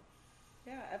 So,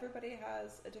 yeah, everybody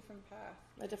has a different path,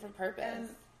 a different purpose. And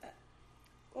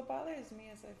what bothers me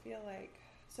is I feel like,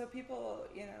 so people,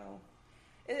 you know,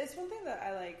 it's one thing that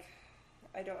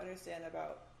I don't understand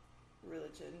about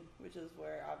religion, which is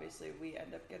where obviously we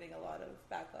end up getting a lot of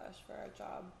backlash for our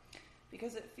job,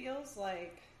 because it feels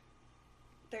like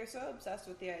they're so obsessed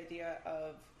with the idea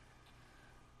of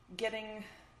getting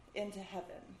into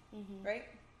heaven, mm-hmm. right?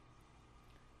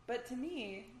 But to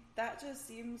me, that just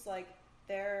seems like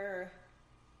they're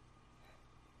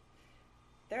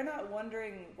not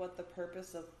wondering what the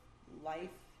purpose of life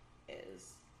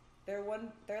is. They're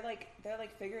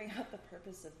like figuring out the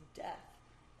purpose of death.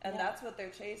 And that's what they're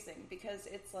chasing, because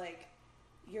it's like,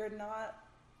 you're not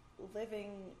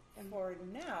living for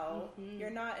now. Mm-hmm.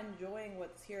 You're not enjoying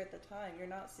what's here at the time. You're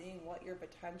not seeing what your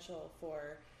potential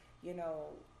for, you know,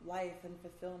 life and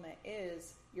fulfillment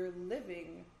is. You're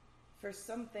living for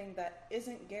something that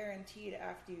isn't guaranteed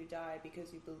after you die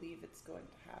because you believe it's going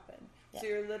to happen. Yeah. So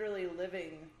you're literally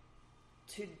living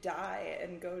to die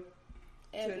and go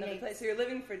to another place. So you're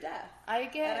living for death. I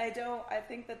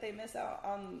think that they miss out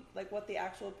on like what the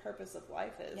actual purpose of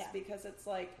life is, because it's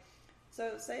like,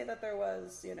 so say that there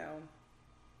was, you know,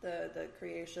 the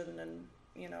creation and,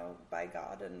 you know, by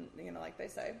God, and, you know, like they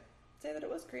say that it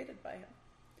was created by him.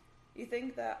 You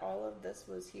think that all of this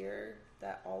was here,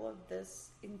 that all of this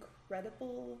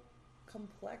incredible,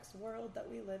 complex world that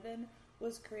we live in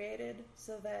was created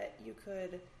so that you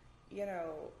could, you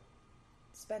know,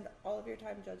 spend all of your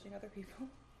time judging other people?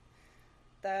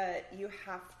 That you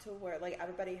have to work, like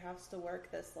everybody has to work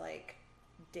this like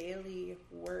daily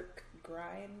work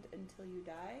grind until you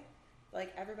die?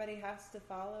 Like everybody has to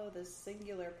follow this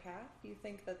singular path? You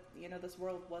think that, you know, this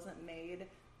world wasn't made,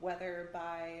 whether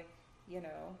by, you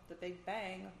know, the Big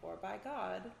Bang or by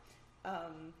God?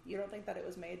 You don't think that it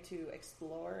was made to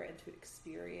explore and to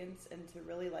experience and to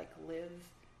really like live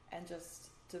and just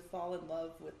to fall in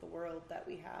love with the world that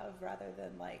we have, rather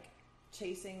than like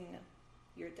chasing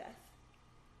your death?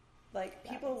 Like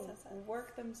people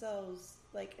work themselves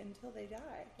like until they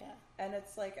die. Yeah. And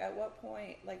it's like, at what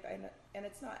point, like, and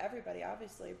it's not everybody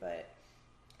obviously, but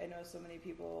I know so many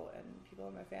people and people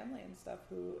in my family and stuff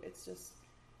who it's just,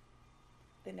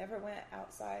 they never went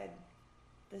outside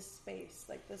this space,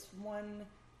 like this one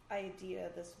idea,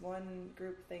 this one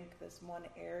groupthink, this one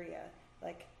area,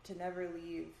 like to never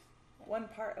leave one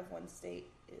part of one state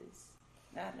is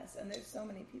madness. And there's so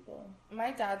many people.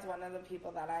 My dad's one of the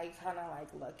people that I kind of like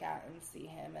look at and see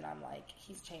him and I'm like,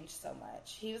 he's changed so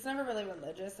much. He was never really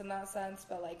religious in that sense,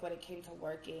 but like when it came to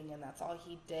working and that's all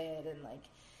he did, and like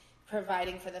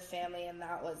providing for the family, and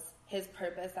that was his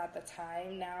purpose at the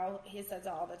time. Now he says it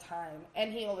all the time,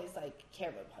 and he always like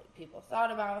cared what people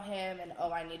thought about him, and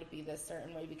I need to be this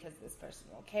certain way because this person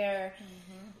will care.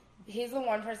 Mm-hmm. He's the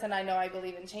one person I know I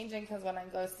believe in changing, because when I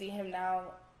go see him now,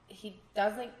 he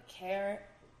doesn't care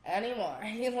anymore.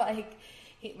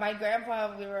 My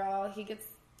grandpa, he gets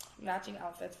matching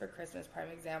outfits for Christmas, prime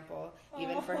example,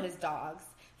 even for his dogs,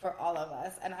 for all of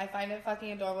us. And I find it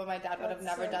fucking adorable. My dad would have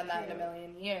never done that in a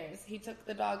million years. He took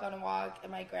the dog on a walk,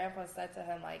 and my grandpa said to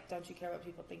him, like, don't you care what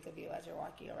people think of you as you're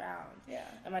walking around? Yeah.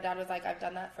 And my dad was like, I've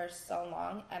done that for so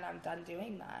long, and I'm done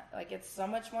doing that. Like, it's so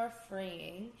much more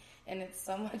freeing, and it's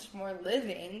so much more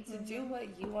living to do what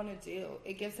you want to do.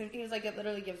 It gives him, he was like, it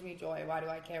literally gives me joy. Why do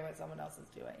I care what someone else is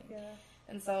doing? Yeah.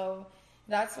 And so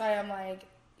that's why I'm like,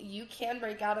 you can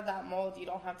break out of that mold. You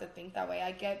don't have to think that way.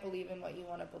 I get believe in what you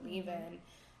want to believe in,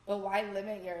 but why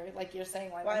limit your, like you're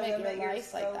saying, why limit your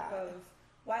life like that?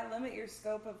 Why limit your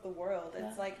scope of the world?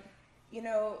 It's like,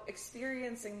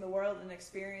 experiencing the world and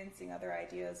experiencing other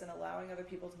ideas and allowing other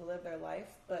people to live their life.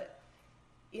 But,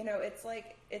 it's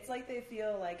like they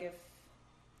feel like if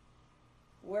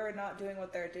we're not doing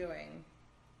what they're doing,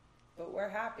 but we're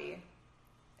happy,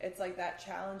 it's like that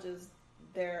challenges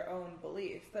their own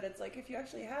belief. But it's like, if you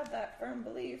actually have that firm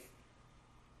belief,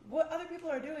 what other people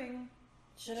are doing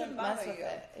shouldn't bother you.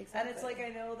 Exactly. And it's like, I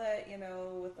know that,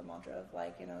 with the mantra of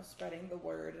like, spreading the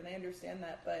word, and I understand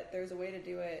that, but there's a way to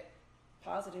do it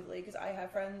positively, because I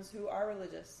have friends who are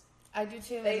religious. I do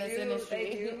too. They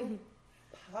do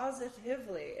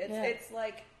positively. It's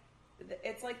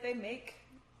like they make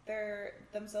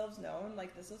themselves known,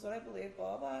 like, this is what I believe,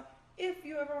 blah blah, if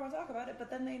you ever want to talk about it, but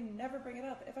then they never bring it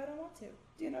up if I don't want to.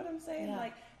 Do you know what I'm saying? Yeah.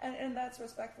 Like, and that's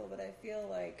respectful, but I feel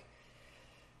like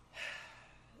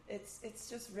it's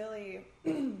just really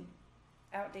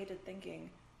outdated thinking.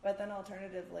 But then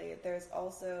alternatively, there's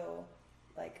also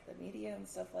like the media and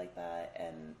stuff like that,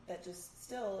 and that just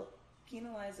still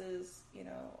penalizes,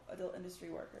 adult industry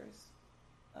workers,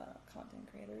 content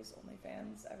creators,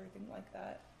 OnlyFans, everything like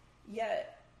that.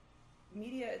 Yet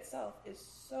media itself is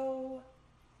so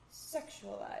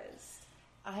sexualized.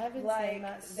 I haven't like seen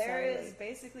that. There is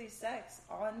basically sex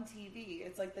on TV.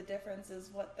 It's like the difference is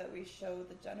that we show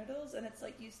the genitals, and it's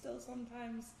like you still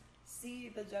sometimes see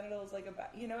the genitals like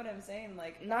about. You know what I'm saying?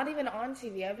 Like, not even on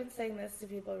TV. I've been saying this to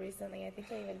people recently. I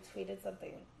think I even tweeted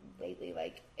something lately.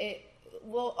 Like, it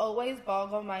will always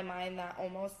boggle my mind that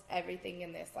almost everything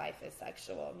in this life is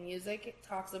sexual. Music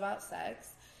talks about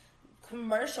sex.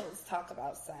 Commercials talk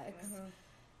about sex.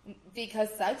 Because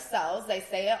sex sells. They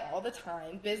say it all the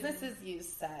time. Businesses use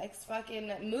sex.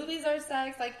 Fucking movies are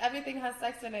sex. Like, everything has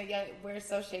sex in it, yet we're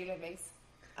so shamed it makes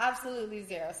absolutely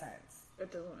zero sense.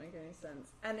 It doesn't make any sense.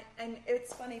 And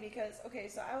it's funny because, okay,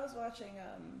 so I was watching,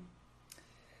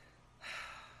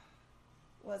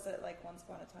 was it like Once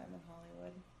Upon a Time in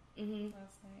Hollywood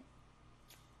last night?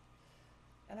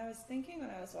 And I was thinking when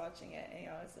I was watching it, and,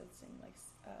 I was seeing like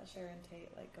Sharon Tate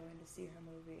like going to see her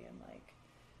movie, and like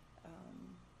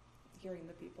hearing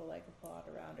the people like applaud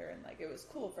around her, and like it was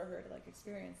cool for her to like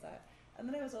experience that. And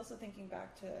then I was also thinking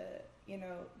back to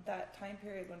that time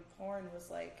period when porn was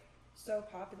like so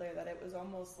popular that it was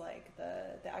almost like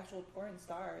the actual porn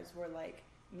stars were like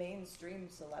mainstream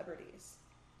celebrities.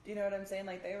 Do you know what I'm saying?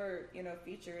 Like, they were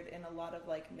featured in a lot of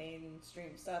like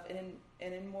mainstream stuff, and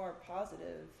in more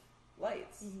positive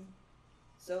lights.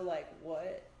 So like,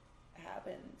 what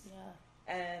happened? Yeah.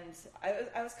 And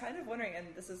I was kind of wondering, and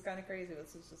this is kind of crazy,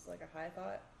 this is just like a high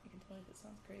thought, you can tell me if it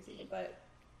sounds crazy, but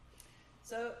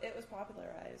so it was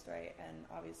popularized, right? And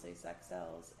obviously sex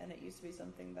sells, and it used to be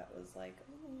something that was like,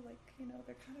 oh, like,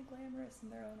 they're kind of glamorous in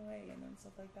their own way, and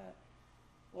stuff like that.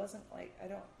 Wasn't like,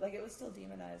 it was still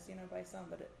demonized, by some,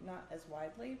 but not as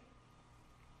widely.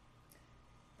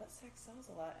 But sex sells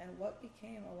a lot, and what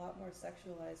became a lot more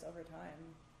sexualized over time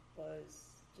was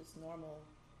just normal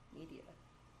media.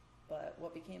 But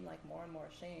what became like more and more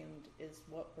shamed is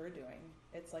what we're doing.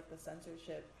 It's like the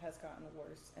censorship has gotten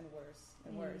worse and worse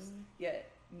and worse. Yet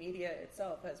media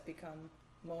itself has become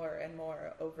more and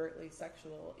more overtly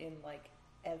sexual in like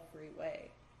every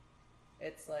way.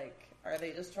 It's like, are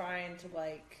they just trying to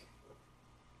like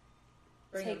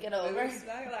take it over?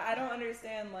 Back? Like, I don't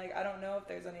understand. Like, I don't know if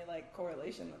there's any like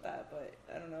correlation with that, but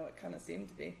I don't know. It kind of seemed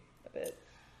to be a bit.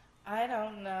 I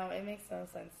don't know. It makes no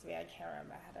sense to me. I can't wrap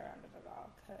my head around it at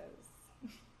all, because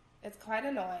it's quite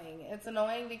annoying. It's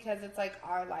annoying because it's like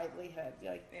our livelihood.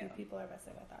 Like, people are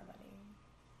messing with our money.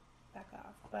 Back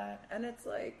off. And it's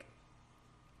like,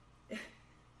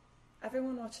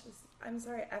 everyone watches. I'm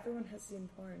sorry, everyone has seen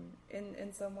porn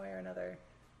in some way or another.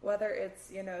 Whether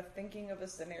it's, thinking of a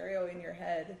scenario in your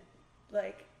head,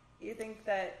 like, you think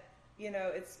that,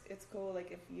 it's cool, like,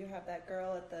 if you have that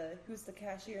girl who's the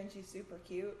cashier and she's super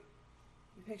cute,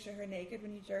 you picture her naked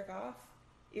when you jerk off.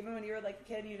 Even when you were, like, a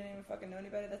kid, you didn't even fucking know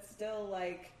anybody, that's still,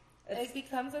 like... It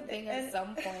becomes a thing at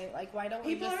some point. Like, why don't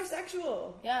people are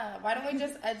sexual. Yeah, why don't we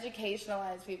just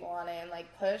educationalize people on it and, like,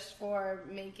 push for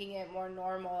making it more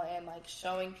normal and, like,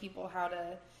 showing people how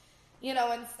to you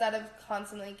know, instead of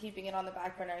constantly keeping it on the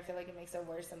back burner, I feel like it makes it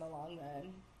worse in the long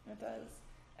run. It does.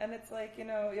 And it's like, you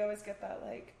know, you always get that,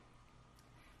 like,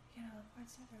 you know,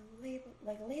 what's that,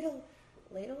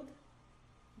 ladled?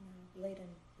 No,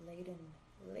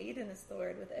 laden is the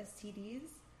word with STDs.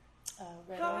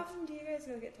 How often do you guys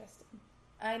go get tested?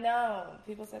 I know.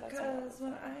 People say that. Because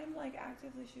when I'm, like,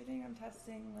 actively shooting, I'm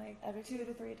testing, like, every 2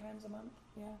 to 3 times a month.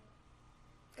 Yeah.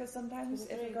 Because sometimes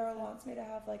if a girl wants me to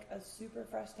have, like, a super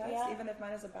fresh test, even if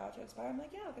mine is about to expire, I'm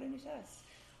like, yeah, I'll get a new test.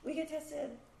 We get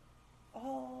tested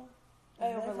all...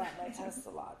 I overlap my tests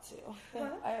a lot, too. Huh?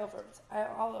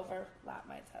 I'll overlap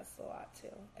my tests a lot,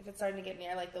 too. If it's starting to get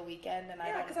near, like, the weekend, and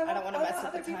I don't want to mess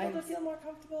with the times. I want other people to feel more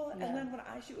comfortable, and then when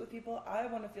I shoot with people, I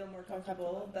want to feel more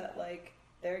comfortable that, like,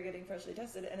 they're getting freshly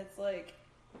tested, and it's like,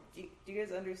 do you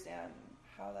guys understand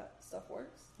how that stuff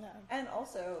works? Yeah. And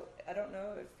also, I don't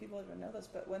know if people even know this,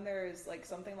 but when there's, like,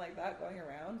 something like that going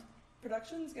around,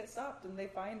 productions get stopped, and they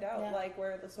find out, like,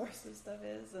 where the source of stuff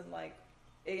is, and, like,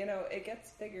 you know, it gets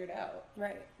figured out.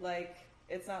 Right. Like,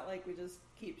 it's not like we just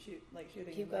keep shooting keep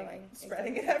and, going.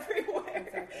 Spreading it everywhere.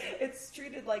 Exactly. It's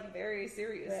treated, like, very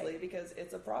seriously because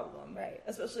it's a problem. Right.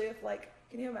 Especially if, like,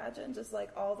 can you imagine just, like,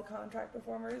 all the contract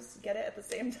performers get it at the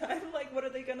same time? Like, what are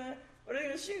they gonna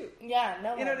shoot? Yeah,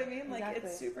 no. You know what I mean? Like, exactly.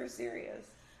 it's super serious.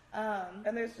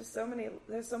 And there's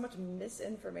so much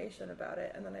misinformation about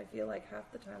it. And then I feel like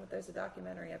half the time that there's a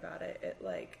documentary about it,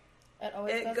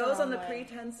 it goes on the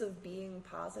pretense of being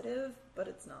positive, but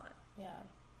it's not. Yeah.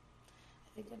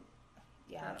 I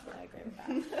agree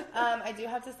with that. I do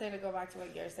have to say, to go back to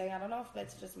what you're saying, I don't know if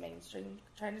it's just mainstream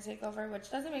trying to take over,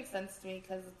 which doesn't make sense to me,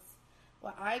 because it's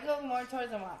what I go more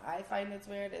towards and what I find it's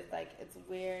weird is, like, it's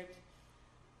weird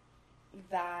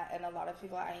that, and a lot of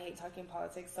people, I hate talking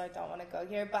politics, so I don't want to go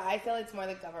here, but I feel it's more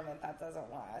the government that doesn't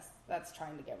want us, that's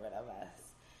trying to get rid of us.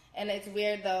 And it's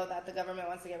weird, though, that the government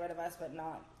wants to get rid of us, but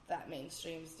not that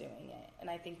mainstream's doing it. And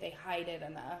I think they hide it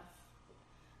enough.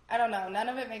 I don't know. None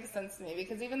of it makes sense to me.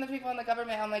 Because even the people in the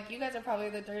government, I'm like, you guys are probably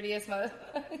the dirtiest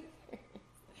motherfuckers.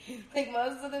 Like,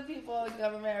 most of the people in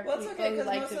government are people who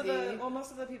like to be...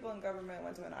 most of the people in government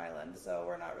went to an island, so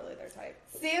we're not really their type.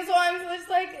 See, so I'm just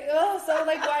like, oh, so,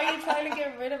 like, why are you trying to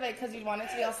get rid of it? Because you want it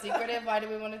to be all secretive? Why do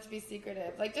we want it to be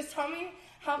secretive? Like, just tell me,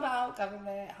 how about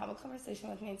government, have a conversation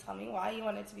with me and tell me why you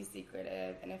want it to be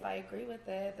secretive. And if I agree with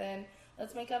it, then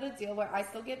let's make out a deal where I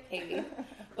still get paid,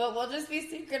 but we'll just be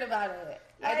secret about it.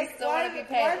 Like, I just still want to be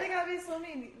paid. Why are they gotta be so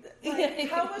mean? Like,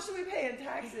 how much do we pay in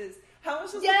taxes? How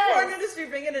much does the porn industry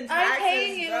bring in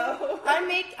taxes, bro?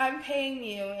 I'm paying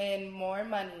you in more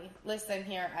money. Listen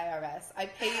here, IRS. I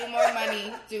pay you more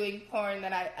money doing porn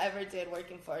than I ever did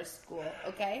working for a school,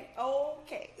 okay?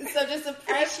 Okay. So just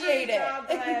appreciate it. Every job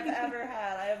that I have ever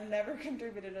had, I have never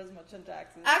contributed as much in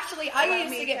taxes. Actually, I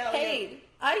used to get paid.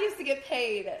 I used to get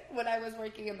paid when I was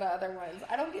working in the other ones.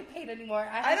 I don't get paid anymore.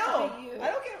 I have to pay you. I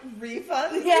don't get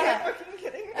refunds. Yeah. Are you fucking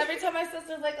kidding me? Every time my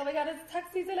sister's like, oh my god, it's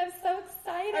tax season, I'm so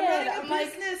excited. I'm running a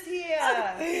business here.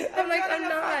 I'm like, I'm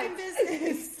not.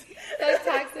 Business. Those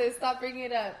taxes, stop bringing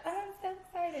it up. I'm so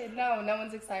excited. No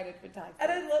one's excited for taxes.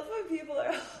 And I love when people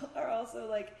are also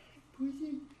like,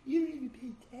 Pussy, you don't even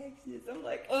pay taxes. I'm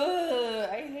like, ugh,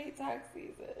 I hate tax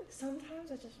season.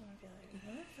 Sometimes I just want to be like,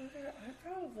 motherfucker, I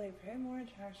probably pay more in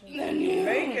taxes than you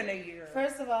make in a year.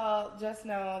 First of all, just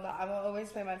know that I will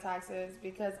always pay my taxes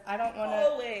because I don't want to.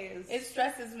 Always. It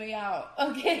stresses me out,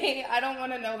 okay? I don't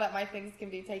want to know that my things can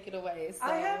be taken away. So.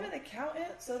 I have an accountant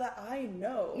so that I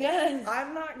know. Yes.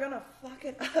 I'm not going to fuck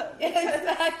it up.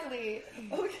 Exactly.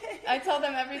 Okay. I tell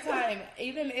them every time,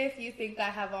 even if you think I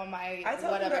have all my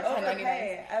whatever, I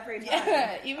overpay every time.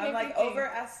 Yeah, even I'm if like,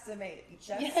 overestimate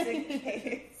just in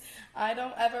case. I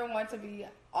don't ever want to be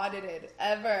audited,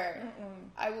 ever. Mm-mm.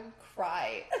 I will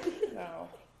cry. No.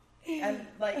 And,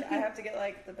 like, I have to get,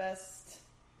 like, the best,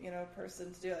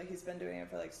 person to do it. Like, he's been doing it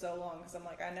for, like, so long. Because I'm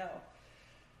like, I know.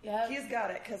 Yeah. He's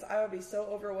got it. Because I would be so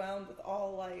overwhelmed with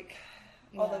all, like,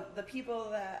 the people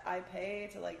that I pay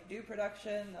to, like, do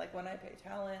production. Like, when I pay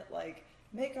talent, like,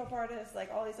 makeup artists,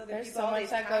 like, all these other There's people. so all much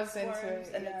these that goes into forms,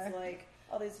 it. And yeah. it's, like,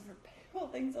 all these different payroll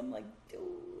things. I'm like, dude.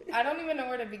 I don't even know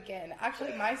where to begin.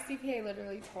 Actually, my CPA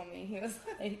literally told me,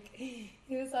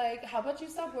 he was like, how about you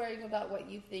stop worrying about what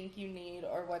you think you need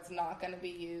or what's not going to be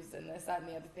used and this, that, and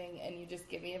the other thing, and you just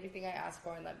give me everything I ask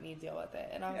for and let me deal with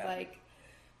it. And I was like,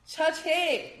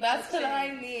 cha-ching! That's what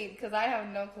I need, because I have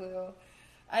no clue.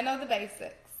 I know the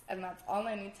basics, and that's all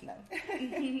I need to know.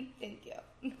 Thank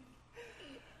you.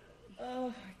 Oh,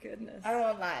 my goodness. I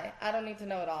won't lie. I don't need to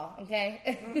know it all,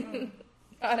 okay?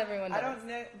 Not everyone does. I don't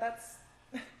know.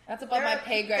 That's above my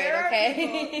pay grade,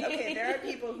 okay? There are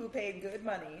people who pay good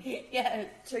money yes.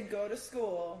 to go to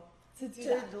school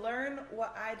to learn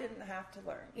what I didn't have to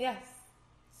learn. Yes.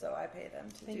 So I pay them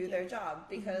to do their job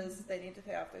because they need to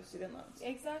pay off their student loans.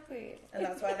 Exactly. And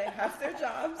that's why they have their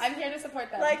jobs. I'm here to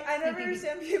support them. Like, I never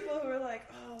understand people who are like,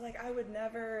 oh, like, I would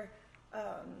never pay,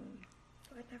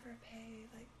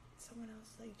 like, someone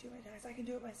else, like, do my tax. I can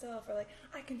do it myself. Or, like,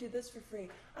 I can do this for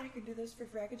free. I can do this for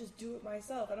free. I can just do it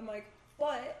myself. And I'm like,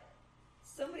 but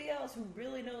somebody else who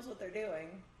really knows what they're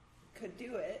doing could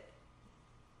do it.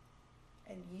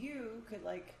 And you could,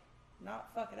 like,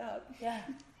 not fuck it up. Yeah.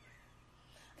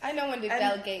 I know when to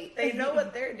delegate. They know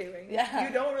what they're doing. Yeah.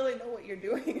 You don't really know what you're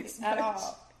doing as at much.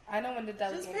 all. I know when to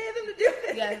delegate. Just pay them to do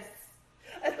it. Yes.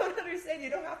 I don't understand.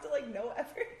 You don't have to, like, know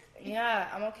everything. Yeah,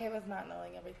 I'm okay with not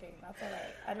knowing everything. That's all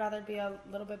right. I'd rather be a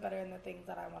little bit better in the things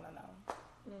that I want to know.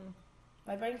 Mm.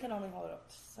 My brain can only hold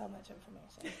so much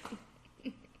information.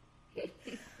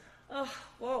 Oh,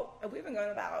 whoa. We've been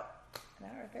going about an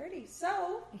hour 30.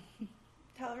 So,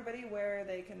 tell everybody where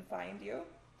they can find you.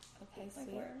 Okay,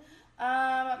 sweet.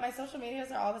 My social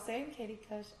medias are all the same, Katie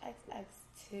Kush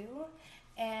XX2,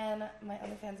 and my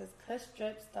OnlyFans is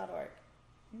kushdrips.org.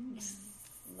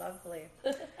 Lovely.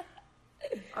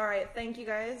 All right, thank you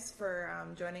guys for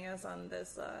joining us on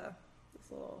this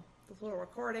little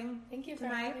recording. Thank you for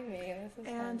tonight. having me. This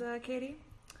is fun. Katie,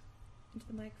 into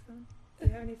the microphone. Do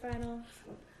you have any final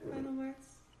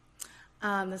words?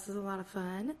 This was a lot of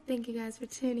fun. Thank you guys for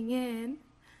tuning in.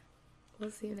 We'll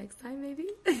see you next time, maybe.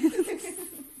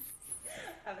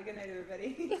 Have a good night,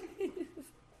 everybody.